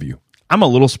front of you. I'm a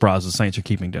little surprised the Saints are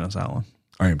keeping Dennis Allen.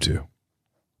 I am too.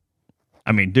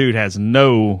 I mean, dude has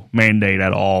no mandate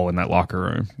at all in that locker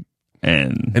room.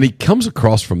 And he comes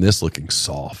across from this looking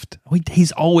soft.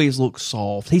 He's always looked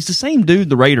soft. He's the same dude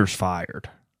the Raiders fired.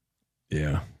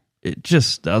 Yeah. It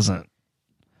just doesn't.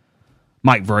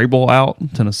 Mike Vrabel out,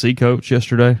 Tennessee coach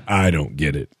yesterday. I don't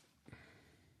get it.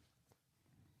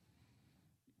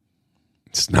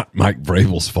 It's not Mike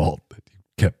Vrabel's fault that he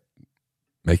kept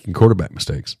making quarterback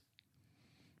mistakes.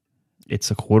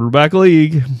 It's a quarterback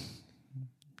league.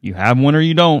 You have one or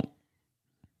you don't.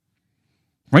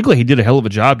 Frankly, he did a hell of a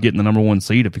job getting the number 1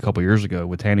 seed a couple years ago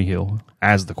with Tannehill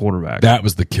as the quarterback. That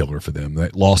was the killer for them.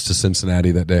 That loss to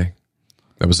Cincinnati that day.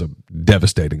 That was a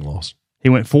devastating loss. He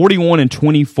went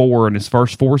 41-24 in his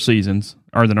first 4 seasons,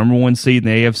 earned the number 1 seed in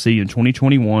the AFC in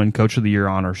 2021, Coach of the Year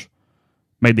honors.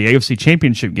 Made the AFC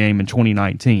Championship game in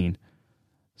 2019.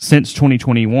 Since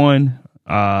 2021,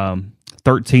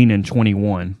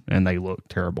 13-21, and they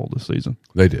looked terrible this season.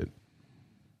 They did.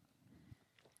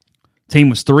 Team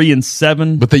was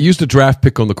 3-7. But they used a draft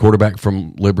pick on the quarterback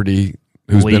from Liberty,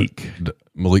 who's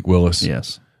Malik Willis.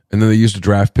 Yes. And then they used a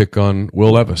draft pick on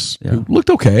Will Levis, who looked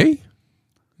okay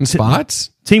in spots.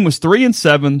 Team was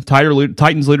 3-7.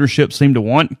 Titans leadership seemed to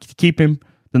want to keep him.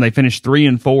 Then they finished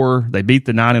 3-4. They beat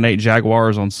the 9-8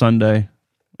 Jaguars on Sunday,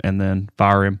 and then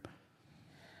fire him.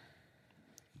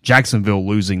 Jacksonville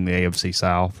losing the AFC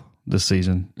South this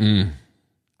season.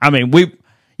 I mean,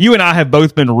 you and I have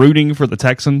both been rooting for the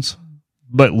Texans,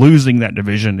 but losing that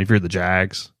division, if you're the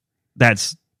Jags,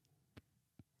 that's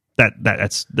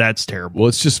terrible. Well,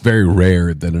 it's just very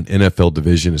rare that an NFL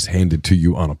division is handed to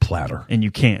you on a platter, and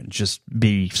you can't just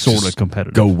be sort of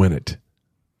competitive. Go win it.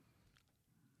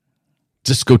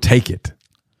 Just go take it.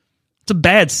 It's a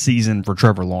bad season for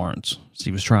Trevor Lawrence. So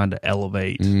he was trying to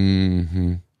elevate.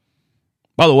 Mm-hmm.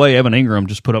 By the way, Evan Ingram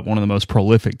just put up one of the most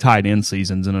prolific tight end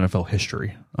seasons in NFL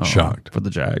history. Shocked. For the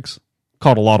Jags.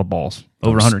 Caught a lot of balls.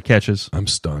 Over 100 catches. I'm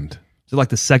stunned. Is it like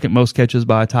the second most catches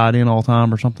by a tight end all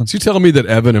time or something? So you telling me that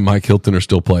Evan and Mike Hilton are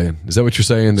still playing? Is that what you're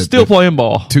saying? Still playing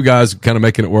ball. 2 guys kind of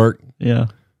making it work? Yeah.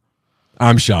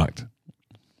 I'm shocked.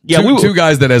 Yeah, two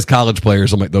guys that as college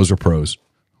players, I'm like, those are pros.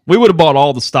 We would have bought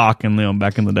all the stock in them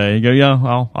back in the day. You go,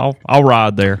 yeah, I'll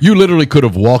ride there. You literally could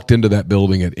have walked into that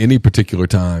building at any particular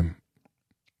time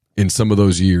in some of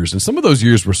those years. And some of those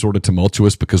years were sort of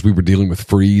tumultuous because we were dealing with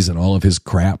Freeze and all of his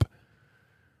crap.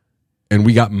 And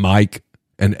we got Mike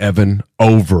and Evan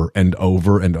over and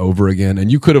over and over again.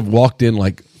 And you could have walked in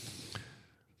like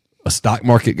a stock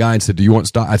market guy and said, do you want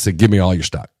stock? I said, give me all your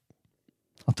stock.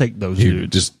 I'll take those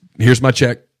dudes. Here's my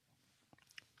check.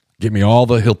 Get me all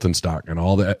the Hilton stock and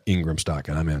all the Ingram stock,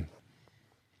 and I'm in.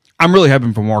 I'm really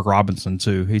happy for Mark Robinson,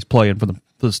 too. He's playing for the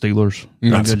Steelers.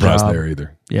 Not surprised there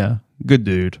either. Yeah, good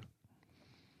dude.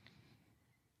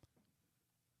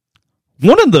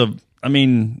 One of the,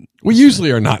 we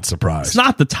usually are not surprised. It's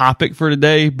not the topic for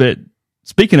today, but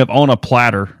speaking of on a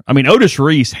platter, Otis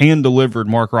Reese hand-delivered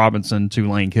Mark Robinson to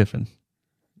Lane Kiffin.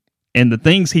 And the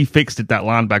things he fixed at that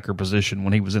linebacker position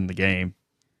when he was in the game,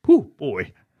 whew,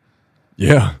 boy.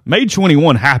 Yeah. Made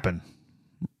 21 happen.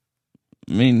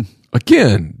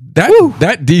 Again,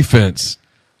 that defense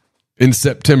in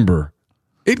September,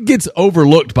 it gets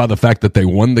overlooked by the fact that they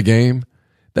won the game.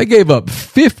 They gave up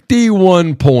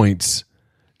 51 points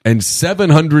and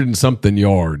 700 and something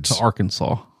yards to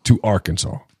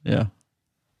Arkansas. Yeah.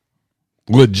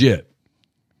 Legit.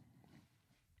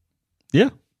 Yeah.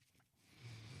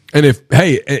 And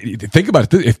think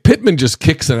about it. If Pittman just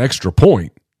kicks an extra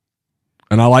point,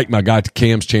 and I like my guy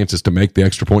Cam's chances to make the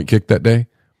extra point kick that day,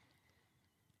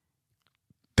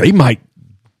 they might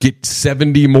get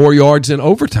 70 more yards in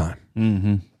overtime.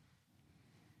 Mm-hmm.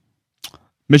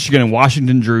 Michigan and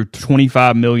Washington drew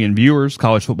 25 million viewers,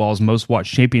 college football's most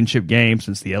watched championship game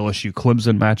since the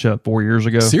LSU-Clemson matchup 4 years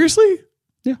ago. Seriously?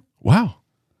 Yeah. Wow.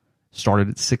 Started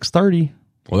at 6:30.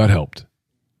 Well, that helped.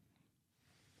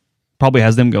 Probably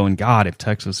has them going, God, if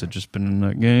Texas had just been in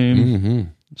that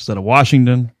game instead of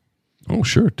Washington. Oh,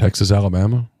 sure. Texas,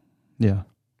 Alabama. Yeah.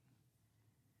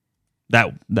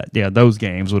 Those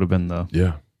games would have been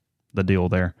the deal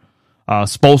there.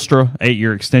 Spoelstra,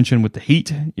 8-year extension with the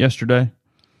Heat yesterday.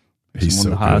 He's one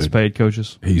of the highest paid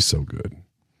coaches. He's so good.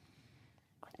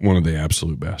 One of the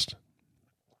absolute best.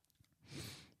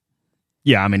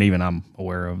 Yeah, even I'm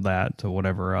aware of that to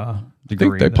whatever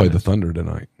degree. I think they play the Thunder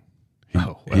tonight.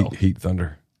 Heat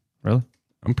Thunder. Really?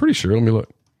 I'm pretty sure. Let me look.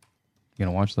 You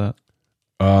gonna watch that?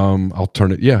 I'll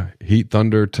turn it. Yeah, Heat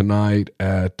Thunder tonight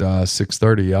at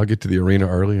 6:30. I'll get to the arena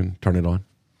early and turn it on.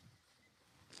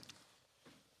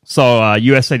 So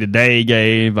USA Today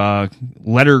gave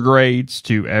letter grades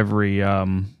to every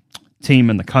team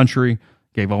in the country.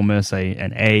 Gave Ole Miss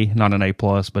an A, not an A+,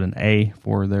 but an A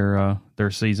for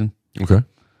their season. Okay.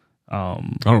 I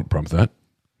don't have a problem with that.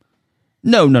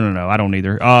 No. I don't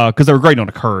either. Because they were graded on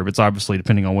a curve. It's obviously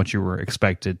depending on what you were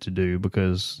expected to do.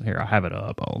 Because here, I have it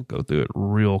up. I'll go through it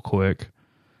real quick.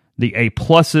 The A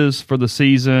pluses for the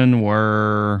season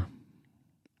were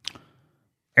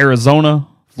Arizona,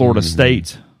 Florida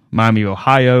State, Miami,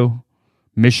 Ohio,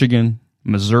 Michigan,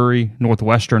 Missouri,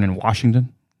 Northwestern, and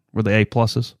Washington were the A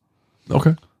pluses.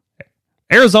 Okay.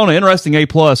 Arizona, interesting A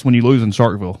plus when you lose in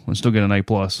Sharkville and still get an A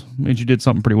plus. Means you did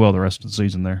something pretty well the rest of the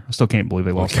season there. I still can't believe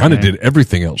they lost. Kind of did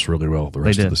everything else really well the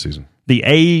rest of the season. The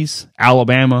A's,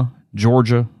 Alabama,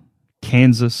 Georgia,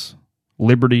 Kansas,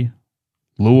 Liberty,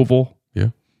 Louisville,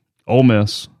 Ole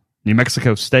Miss, New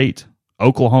Mexico State,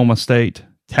 Oklahoma State,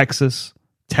 Texas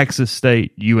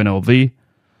State, UNLV.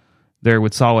 There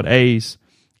with solid A's.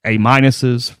 A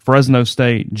minuses, Fresno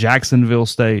State, Jacksonville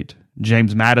State,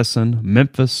 James Madison,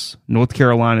 Memphis, North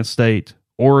Carolina State,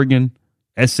 Oregon,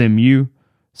 SMU,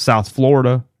 South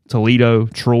Florida, Toledo,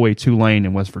 Troy, Tulane,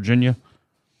 and West Virginia.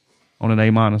 On an A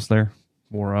minus there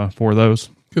for those.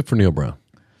 Good for Neil Brown.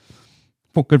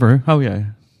 Well, good for him. Oh yeah,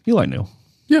 you like Neil?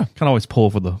 Yeah, kind of always pull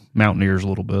for the Mountaineers a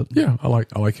little bit. Yeah, I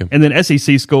like him. And then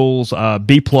SEC schools,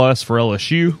 B plus for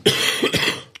LSU.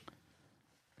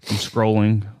 I'm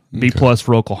scrolling. B plus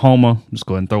for Oklahoma. Just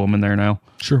go ahead and throw them in there now.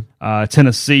 Sure.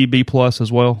 Tennessee, B plus as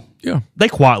well. Yeah. They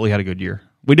quietly had a good year.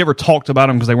 We never talked about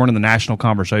them because they weren't in the national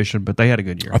conversation, but they had a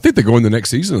good year. I think they go in the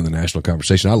next season in the national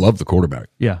conversation. I love the quarterback.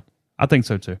 Yeah, I think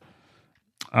so too.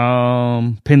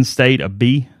 Penn State, a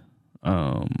B.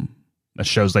 That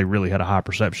shows they really had a high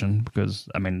perception because,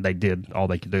 I mean, they did all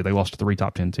they could do. They lost to 3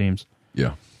 top 10 teams.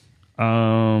 Yeah.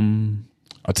 I'll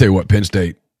tell you what, Penn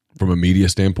State, from a media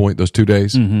standpoint, those 2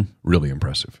 days, really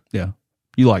impressive. Yeah.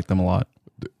 You liked them a lot.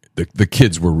 The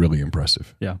kids were really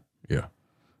impressive. Yeah. Yeah.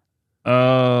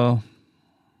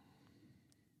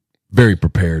 Very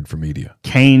prepared for media.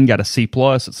 Kane got a C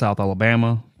plus at South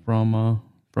Alabama from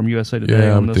USA Today.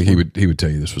 Yeah, I think he would tell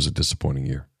you this was a disappointing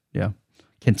year. Yeah.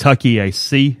 Kentucky, a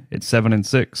C at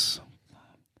 7-6. It's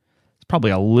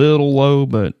probably a little low,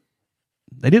 but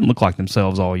they didn't look like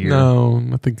themselves all year. No,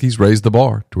 I think he's raised the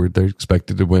bar to where they're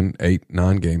expected to win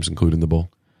 8-9 games, including the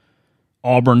bowl.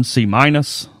 Auburn, C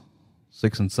minus,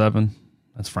 6-7.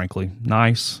 That's frankly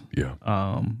nice. Yeah.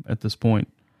 At this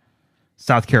point,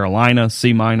 South Carolina,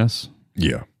 C minus.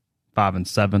 Yeah.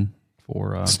 5-7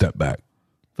 for step back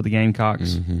for the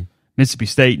Gamecocks. Mississippi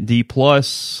State, D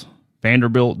plus.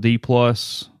 Vanderbilt, D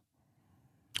plus.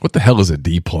 What the hell is a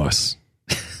D plus?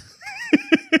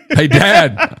 Hey,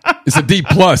 Dad, it's a D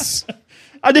plus.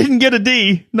 I didn't get a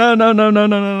D.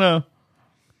 No.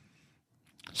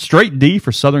 Straight D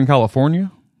for Southern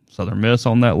California. Southern Miss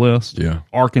on that list. Yeah.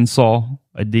 Arkansas,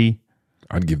 a D.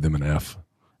 I'd give them an F.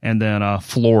 And then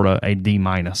Florida, a D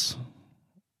minus.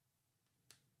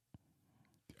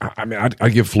 I mean,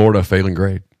 I'd give Florida a failing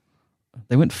grade.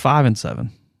 They went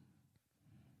 5-7.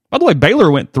 By the way, Baylor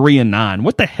went 3-9.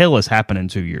 What the hell has happened in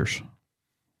 2 years?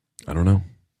 I don't know.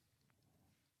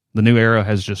 The new era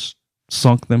has just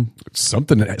sunk them.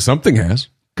 Something has.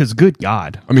 Because good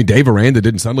God. I mean, Dave Aranda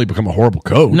didn't suddenly become a horrible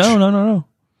coach. No.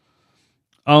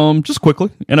 Just quickly,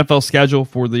 NFL schedule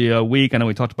for the week. I know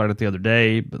we talked about it the other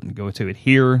day, but let me go to it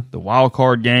here. The wild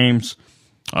card games,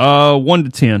 1 to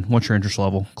 10. What's your interest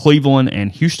level? Cleveland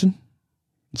and Houston.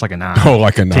 It's like a 9. Oh,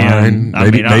 like a 9. 10.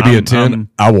 Maybe a 10.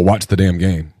 I will watch the damn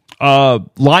game.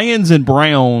 Lions and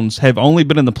Browns have only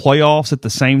been in the playoffs at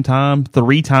the same time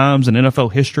 3 times in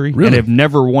NFL history, really? And have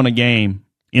never won a game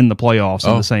in the playoffs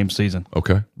in the same season.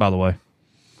 Okay. By the way.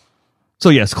 So,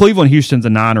 yes, Cleveland, Houston's a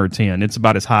 9 or a 10. It's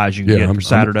about as high as you can get for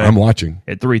Saturday. I'm watching.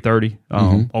 At 3:30.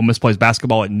 Ole Miss plays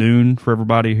basketball at noon for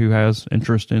everybody who has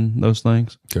interest in those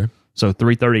things. Okay. So,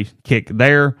 3:30 kick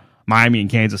there. Miami and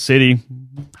Kansas City,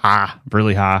 high,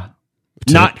 really high.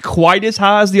 Not quite as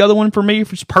high as the other one for me,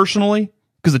 personally,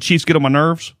 because the Chiefs get on my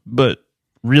nerves, but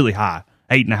really high.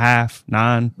 8.5,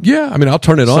 9. Yeah, I mean, I'll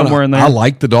turn it on. Somewhere in there. I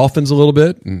like the Dolphins a little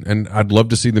bit, and I'd love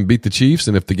to see them beat the Chiefs.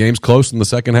 And if the game's close in the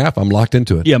second half, I'm locked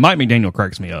into it. Yeah, Mike McDaniel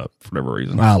cracks me up for whatever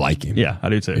reason. I like him. Yeah, I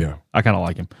do too. Yeah. I kind of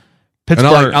like him.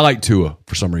 Pittsburgh, and I like Tua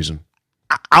for some reason.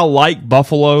 I like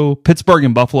Buffalo. Pittsburgh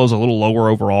and Buffalo is a little lower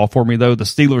overall for me, though. The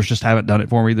Steelers just haven't done it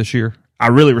for me this year. I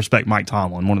really respect Mike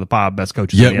Tomlin, one of the 5 best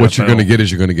coaches in the NFL. What you're going to get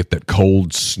is you're going to get that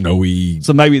cold, snowy.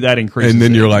 So maybe that increases. And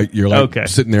then you're like okay.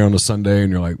 Sitting there on a Sunday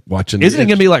and you're like watching. Isn't it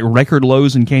going to be like record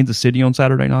lows in Kansas City on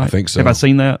Saturday night? I think so. Have I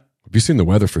seen that? Have you seen the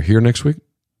weather for here next week?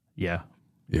 Yeah.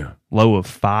 Yeah. Low of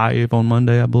 5 on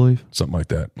Monday, I believe. Something like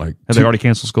that. Like, have they already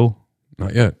canceled school?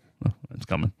 Not yet. Oh, it's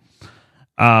coming.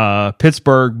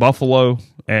 Pittsburgh, Buffalo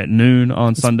at noon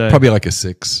on Sunday. Probably like a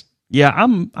 6. Yeah,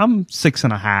 I'm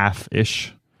 6.5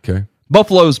 ish. Okay.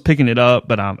 Buffalo's picking it up,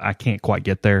 but I can't quite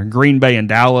get there. Green Bay and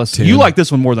Dallas. 10. You like this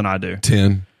one more than I do.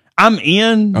 10. I'm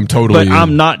in. I'm totally but in.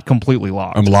 I'm not completely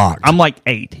locked. I'm locked. I'm like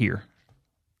 8 here.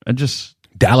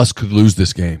 Dallas could lose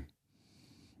this game.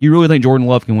 You really think Jordan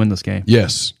Love can win this game?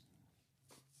 Yes.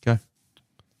 Okay.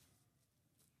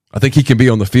 I think he can be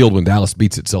on the field when Dallas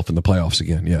beats itself in the playoffs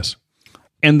again. Yes.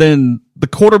 And then the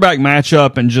quarterback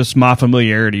matchup and just my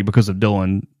familiarity because of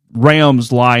Dylan.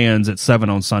 Rams Lions at 7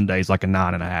 on Sundays, like a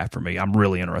 9.5 for me. I'm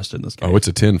really interested in this game. Oh, it's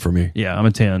a 10 for me. Yeah, I'm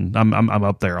a 10. I'm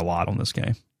up there a lot on this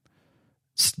game.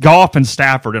 Goff and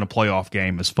Stafford in a playoff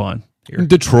game is fun here.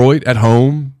 Detroit at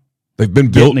home. They've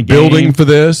been building for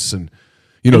this, and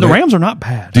the Rams are not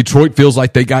bad. Detroit feels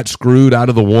like they got screwed out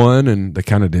of the one, and they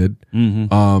kind of did.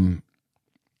 Mm-hmm.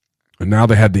 And now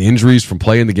they had the injuries from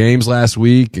playing the games last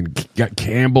week, and got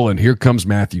Campbell, and here comes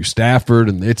Matthew Stafford,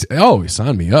 and he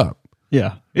signed me up.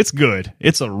 Yeah, it's good.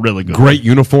 It's a really good Great one.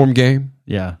 uniform game.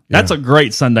 Yeah, that's a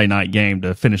great Sunday night game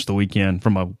to finish the weekend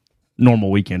from a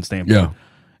normal weekend standpoint. Yeah.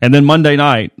 And then Monday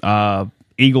night,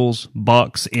 Eagles,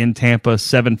 Bucks in Tampa,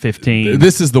 7:15.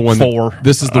 This is the one.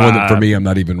 This is the one that for Uh, me, I'm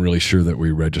not even really sure that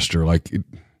we register. Like,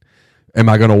 am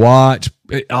I going to watch?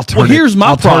 I'll turn. Well, here's my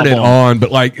I'll turn it problem. on.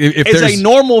 But like, if As there's a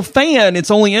normal fan,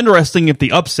 it's only interesting if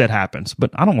the upset happens.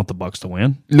 But I don't want the Bucks to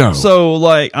win. No. So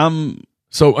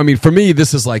So, I mean, for me,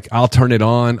 this is like, I'll turn it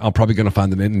on. I'm probably going to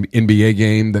find an NBA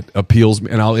game that appeals me,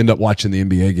 and I'll end up watching the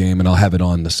NBA game, and I'll have it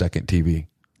on the second TV.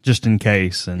 just in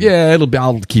case. And Yeah,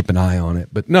 I'll keep an eye on it.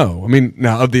 But no, I mean,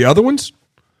 now of the other ones,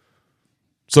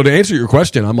 so to answer your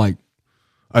question, I'm like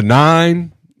a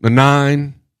 9,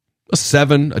 a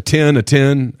 7, a 10,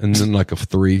 and then like a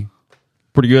 3.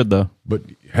 pretty good though. But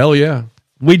hell yeah.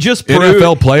 We just proved,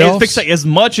 NFL playoffs? As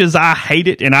much as I hate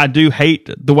it, and I do hate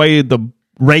the way the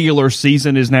regular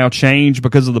season is now changed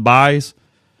because of the buys,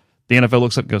 the NFL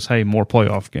looks up and goes, hey, more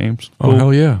playoff games. Oh,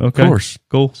 hell yeah. Okay. Of course.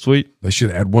 Cool. Sweet. They should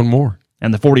add one more.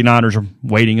 And the 49ers are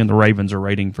waiting, and the Ravens are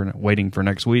waiting for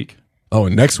next week. Oh,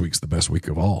 and next week's the best week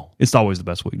of all. It's always the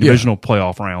best week. Yeah. Divisional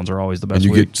playoff rounds are always the best And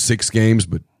you week. get 6 games,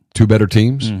 but 2 better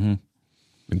teams. Mm-hmm.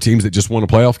 And teams that just won a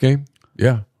playoff game.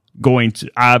 Yeah.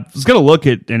 I was going to look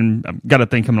at, and I've got a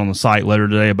thing coming on the site later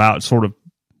today about sort of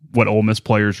what Ole Miss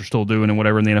players are still doing and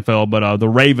whatever in the NFL. But the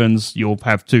Ravens, you'll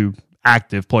have 2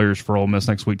 active players for Ole Miss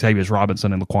next week. Tavius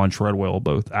Robinson and Laquan Treadwell,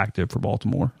 both active for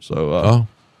Baltimore. So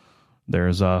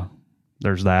there's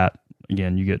that.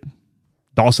 Again, you get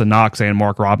Dawson Knox and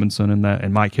Mark Robinson in that,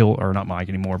 and Mike Hill, or not Mike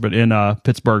anymore, but in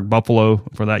Pittsburgh, Buffalo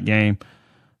for that game.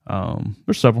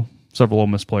 There's several Ole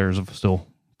Miss players of still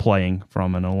playing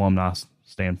from an alumni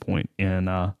standpoint in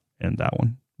that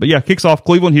one. But yeah, kicks off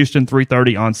Cleveland, Houston,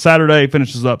 3:30 on Saturday.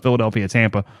 Finishes up Philadelphia,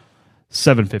 Tampa,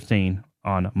 7:15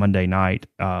 on Monday night.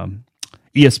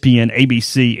 ESPN,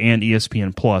 ABC, and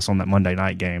ESPN Plus on that Monday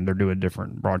night game. They're doing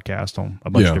different broadcast on a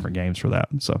bunch of different games for that.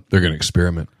 So they're going to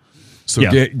experiment. So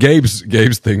Yeah.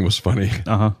 Gabe's thing was funny.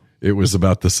 Uh-huh. It was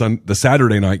about the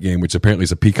Saturday night game, which apparently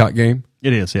is a Peacock game.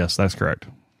 it is, yes, that's correct.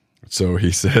 So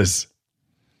he says,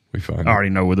 I already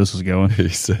know where this is going. He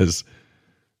says,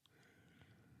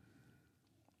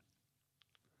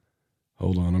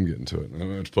 hold on, I'm getting to it. I'm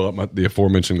going to pull up the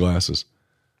aforementioned glasses.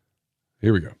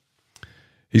 Here we go.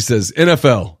 He says,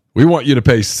 NFL, we want you to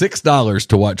pay $6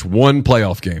 to watch one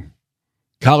playoff game.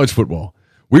 College football,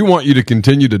 we want you to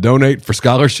continue to donate for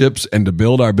scholarships and to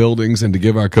build our buildings and to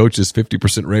give our coaches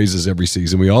 50% raises every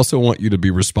season. We also want you to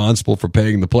be responsible for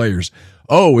paying the players.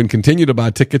 Oh, and continue to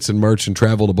buy tickets and merch and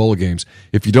travel to bowl games.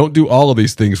 If you don't do all of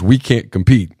these things, we can't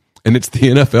compete. And it's the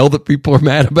NFL that people are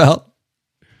mad about?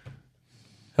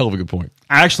 Hell of a good point.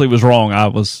 I actually was wrong. I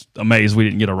was amazed we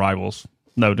didn't get a Rivals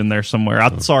note in there somewhere.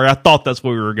 Sorry, I thought that's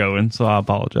where we were going, so I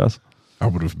apologize. I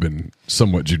would have been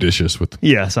somewhat judicious with.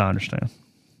 Yes, I understand.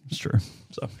 It's true.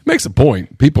 So Makes a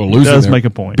point. People are losing. does make a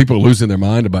point. People are losing their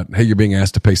mind about, hey, you're being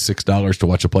asked to pay $6 to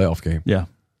watch a playoff game. yeah.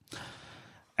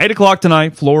 8 o'clock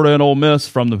tonight, Florida and Ole Miss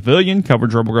from the Pavilion.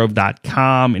 Coverage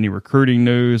rebelgrove.com. Any recruiting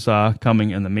news coming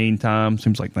in the meantime?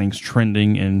 Seems like things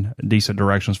trending in decent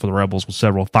directions for the Rebels with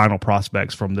several final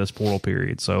prospects from this portal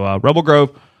period. So Rebel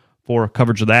Grove for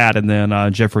coverage of that. And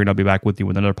then Jeffrey and I'll be back with you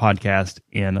with another podcast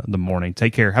in the morning.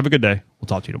 Take care. Have a good day. We'll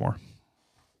talk to you tomorrow.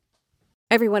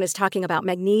 Everyone is talking about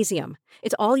magnesium.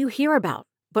 It's all you hear about.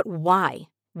 But why?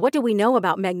 What do we know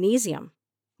about magnesium?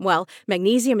 Well,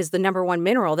 magnesium is the #1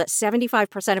 mineral that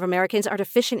 75% of Americans are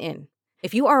deficient in.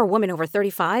 If you are a woman over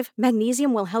 35,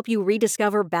 magnesium will help you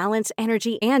rediscover balance,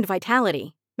 energy, and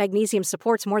vitality. Magnesium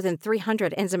supports more than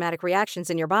 300 enzymatic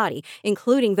reactions in your body,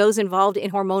 including those involved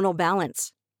in hormonal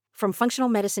balance. From functional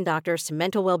medicine doctors to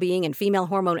mental well-being and female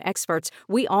hormone experts,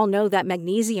 we all know that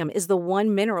magnesium is the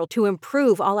one mineral to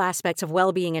improve all aspects of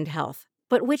well-being and health.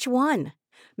 But which one?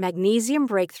 Magnesium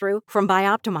Breakthrough from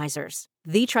Bioptimizers,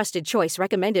 the trusted choice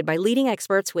recommended by leading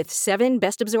experts with 7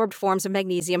 best-absorbed forms of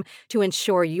magnesium to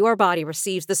ensure your body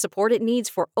receives the support it needs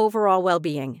for overall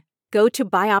well-being. Go to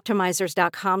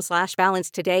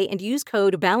bioptimizers.com/balance today and use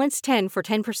code BALANCE10 for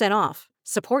 10% off.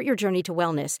 Support your journey to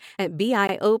wellness at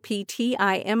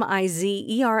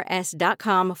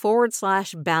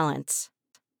bioptimizers.com/balance.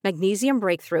 Magnesium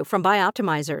Breakthrough from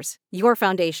Bioptimizers, your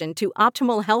foundation to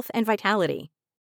optimal health and vitality.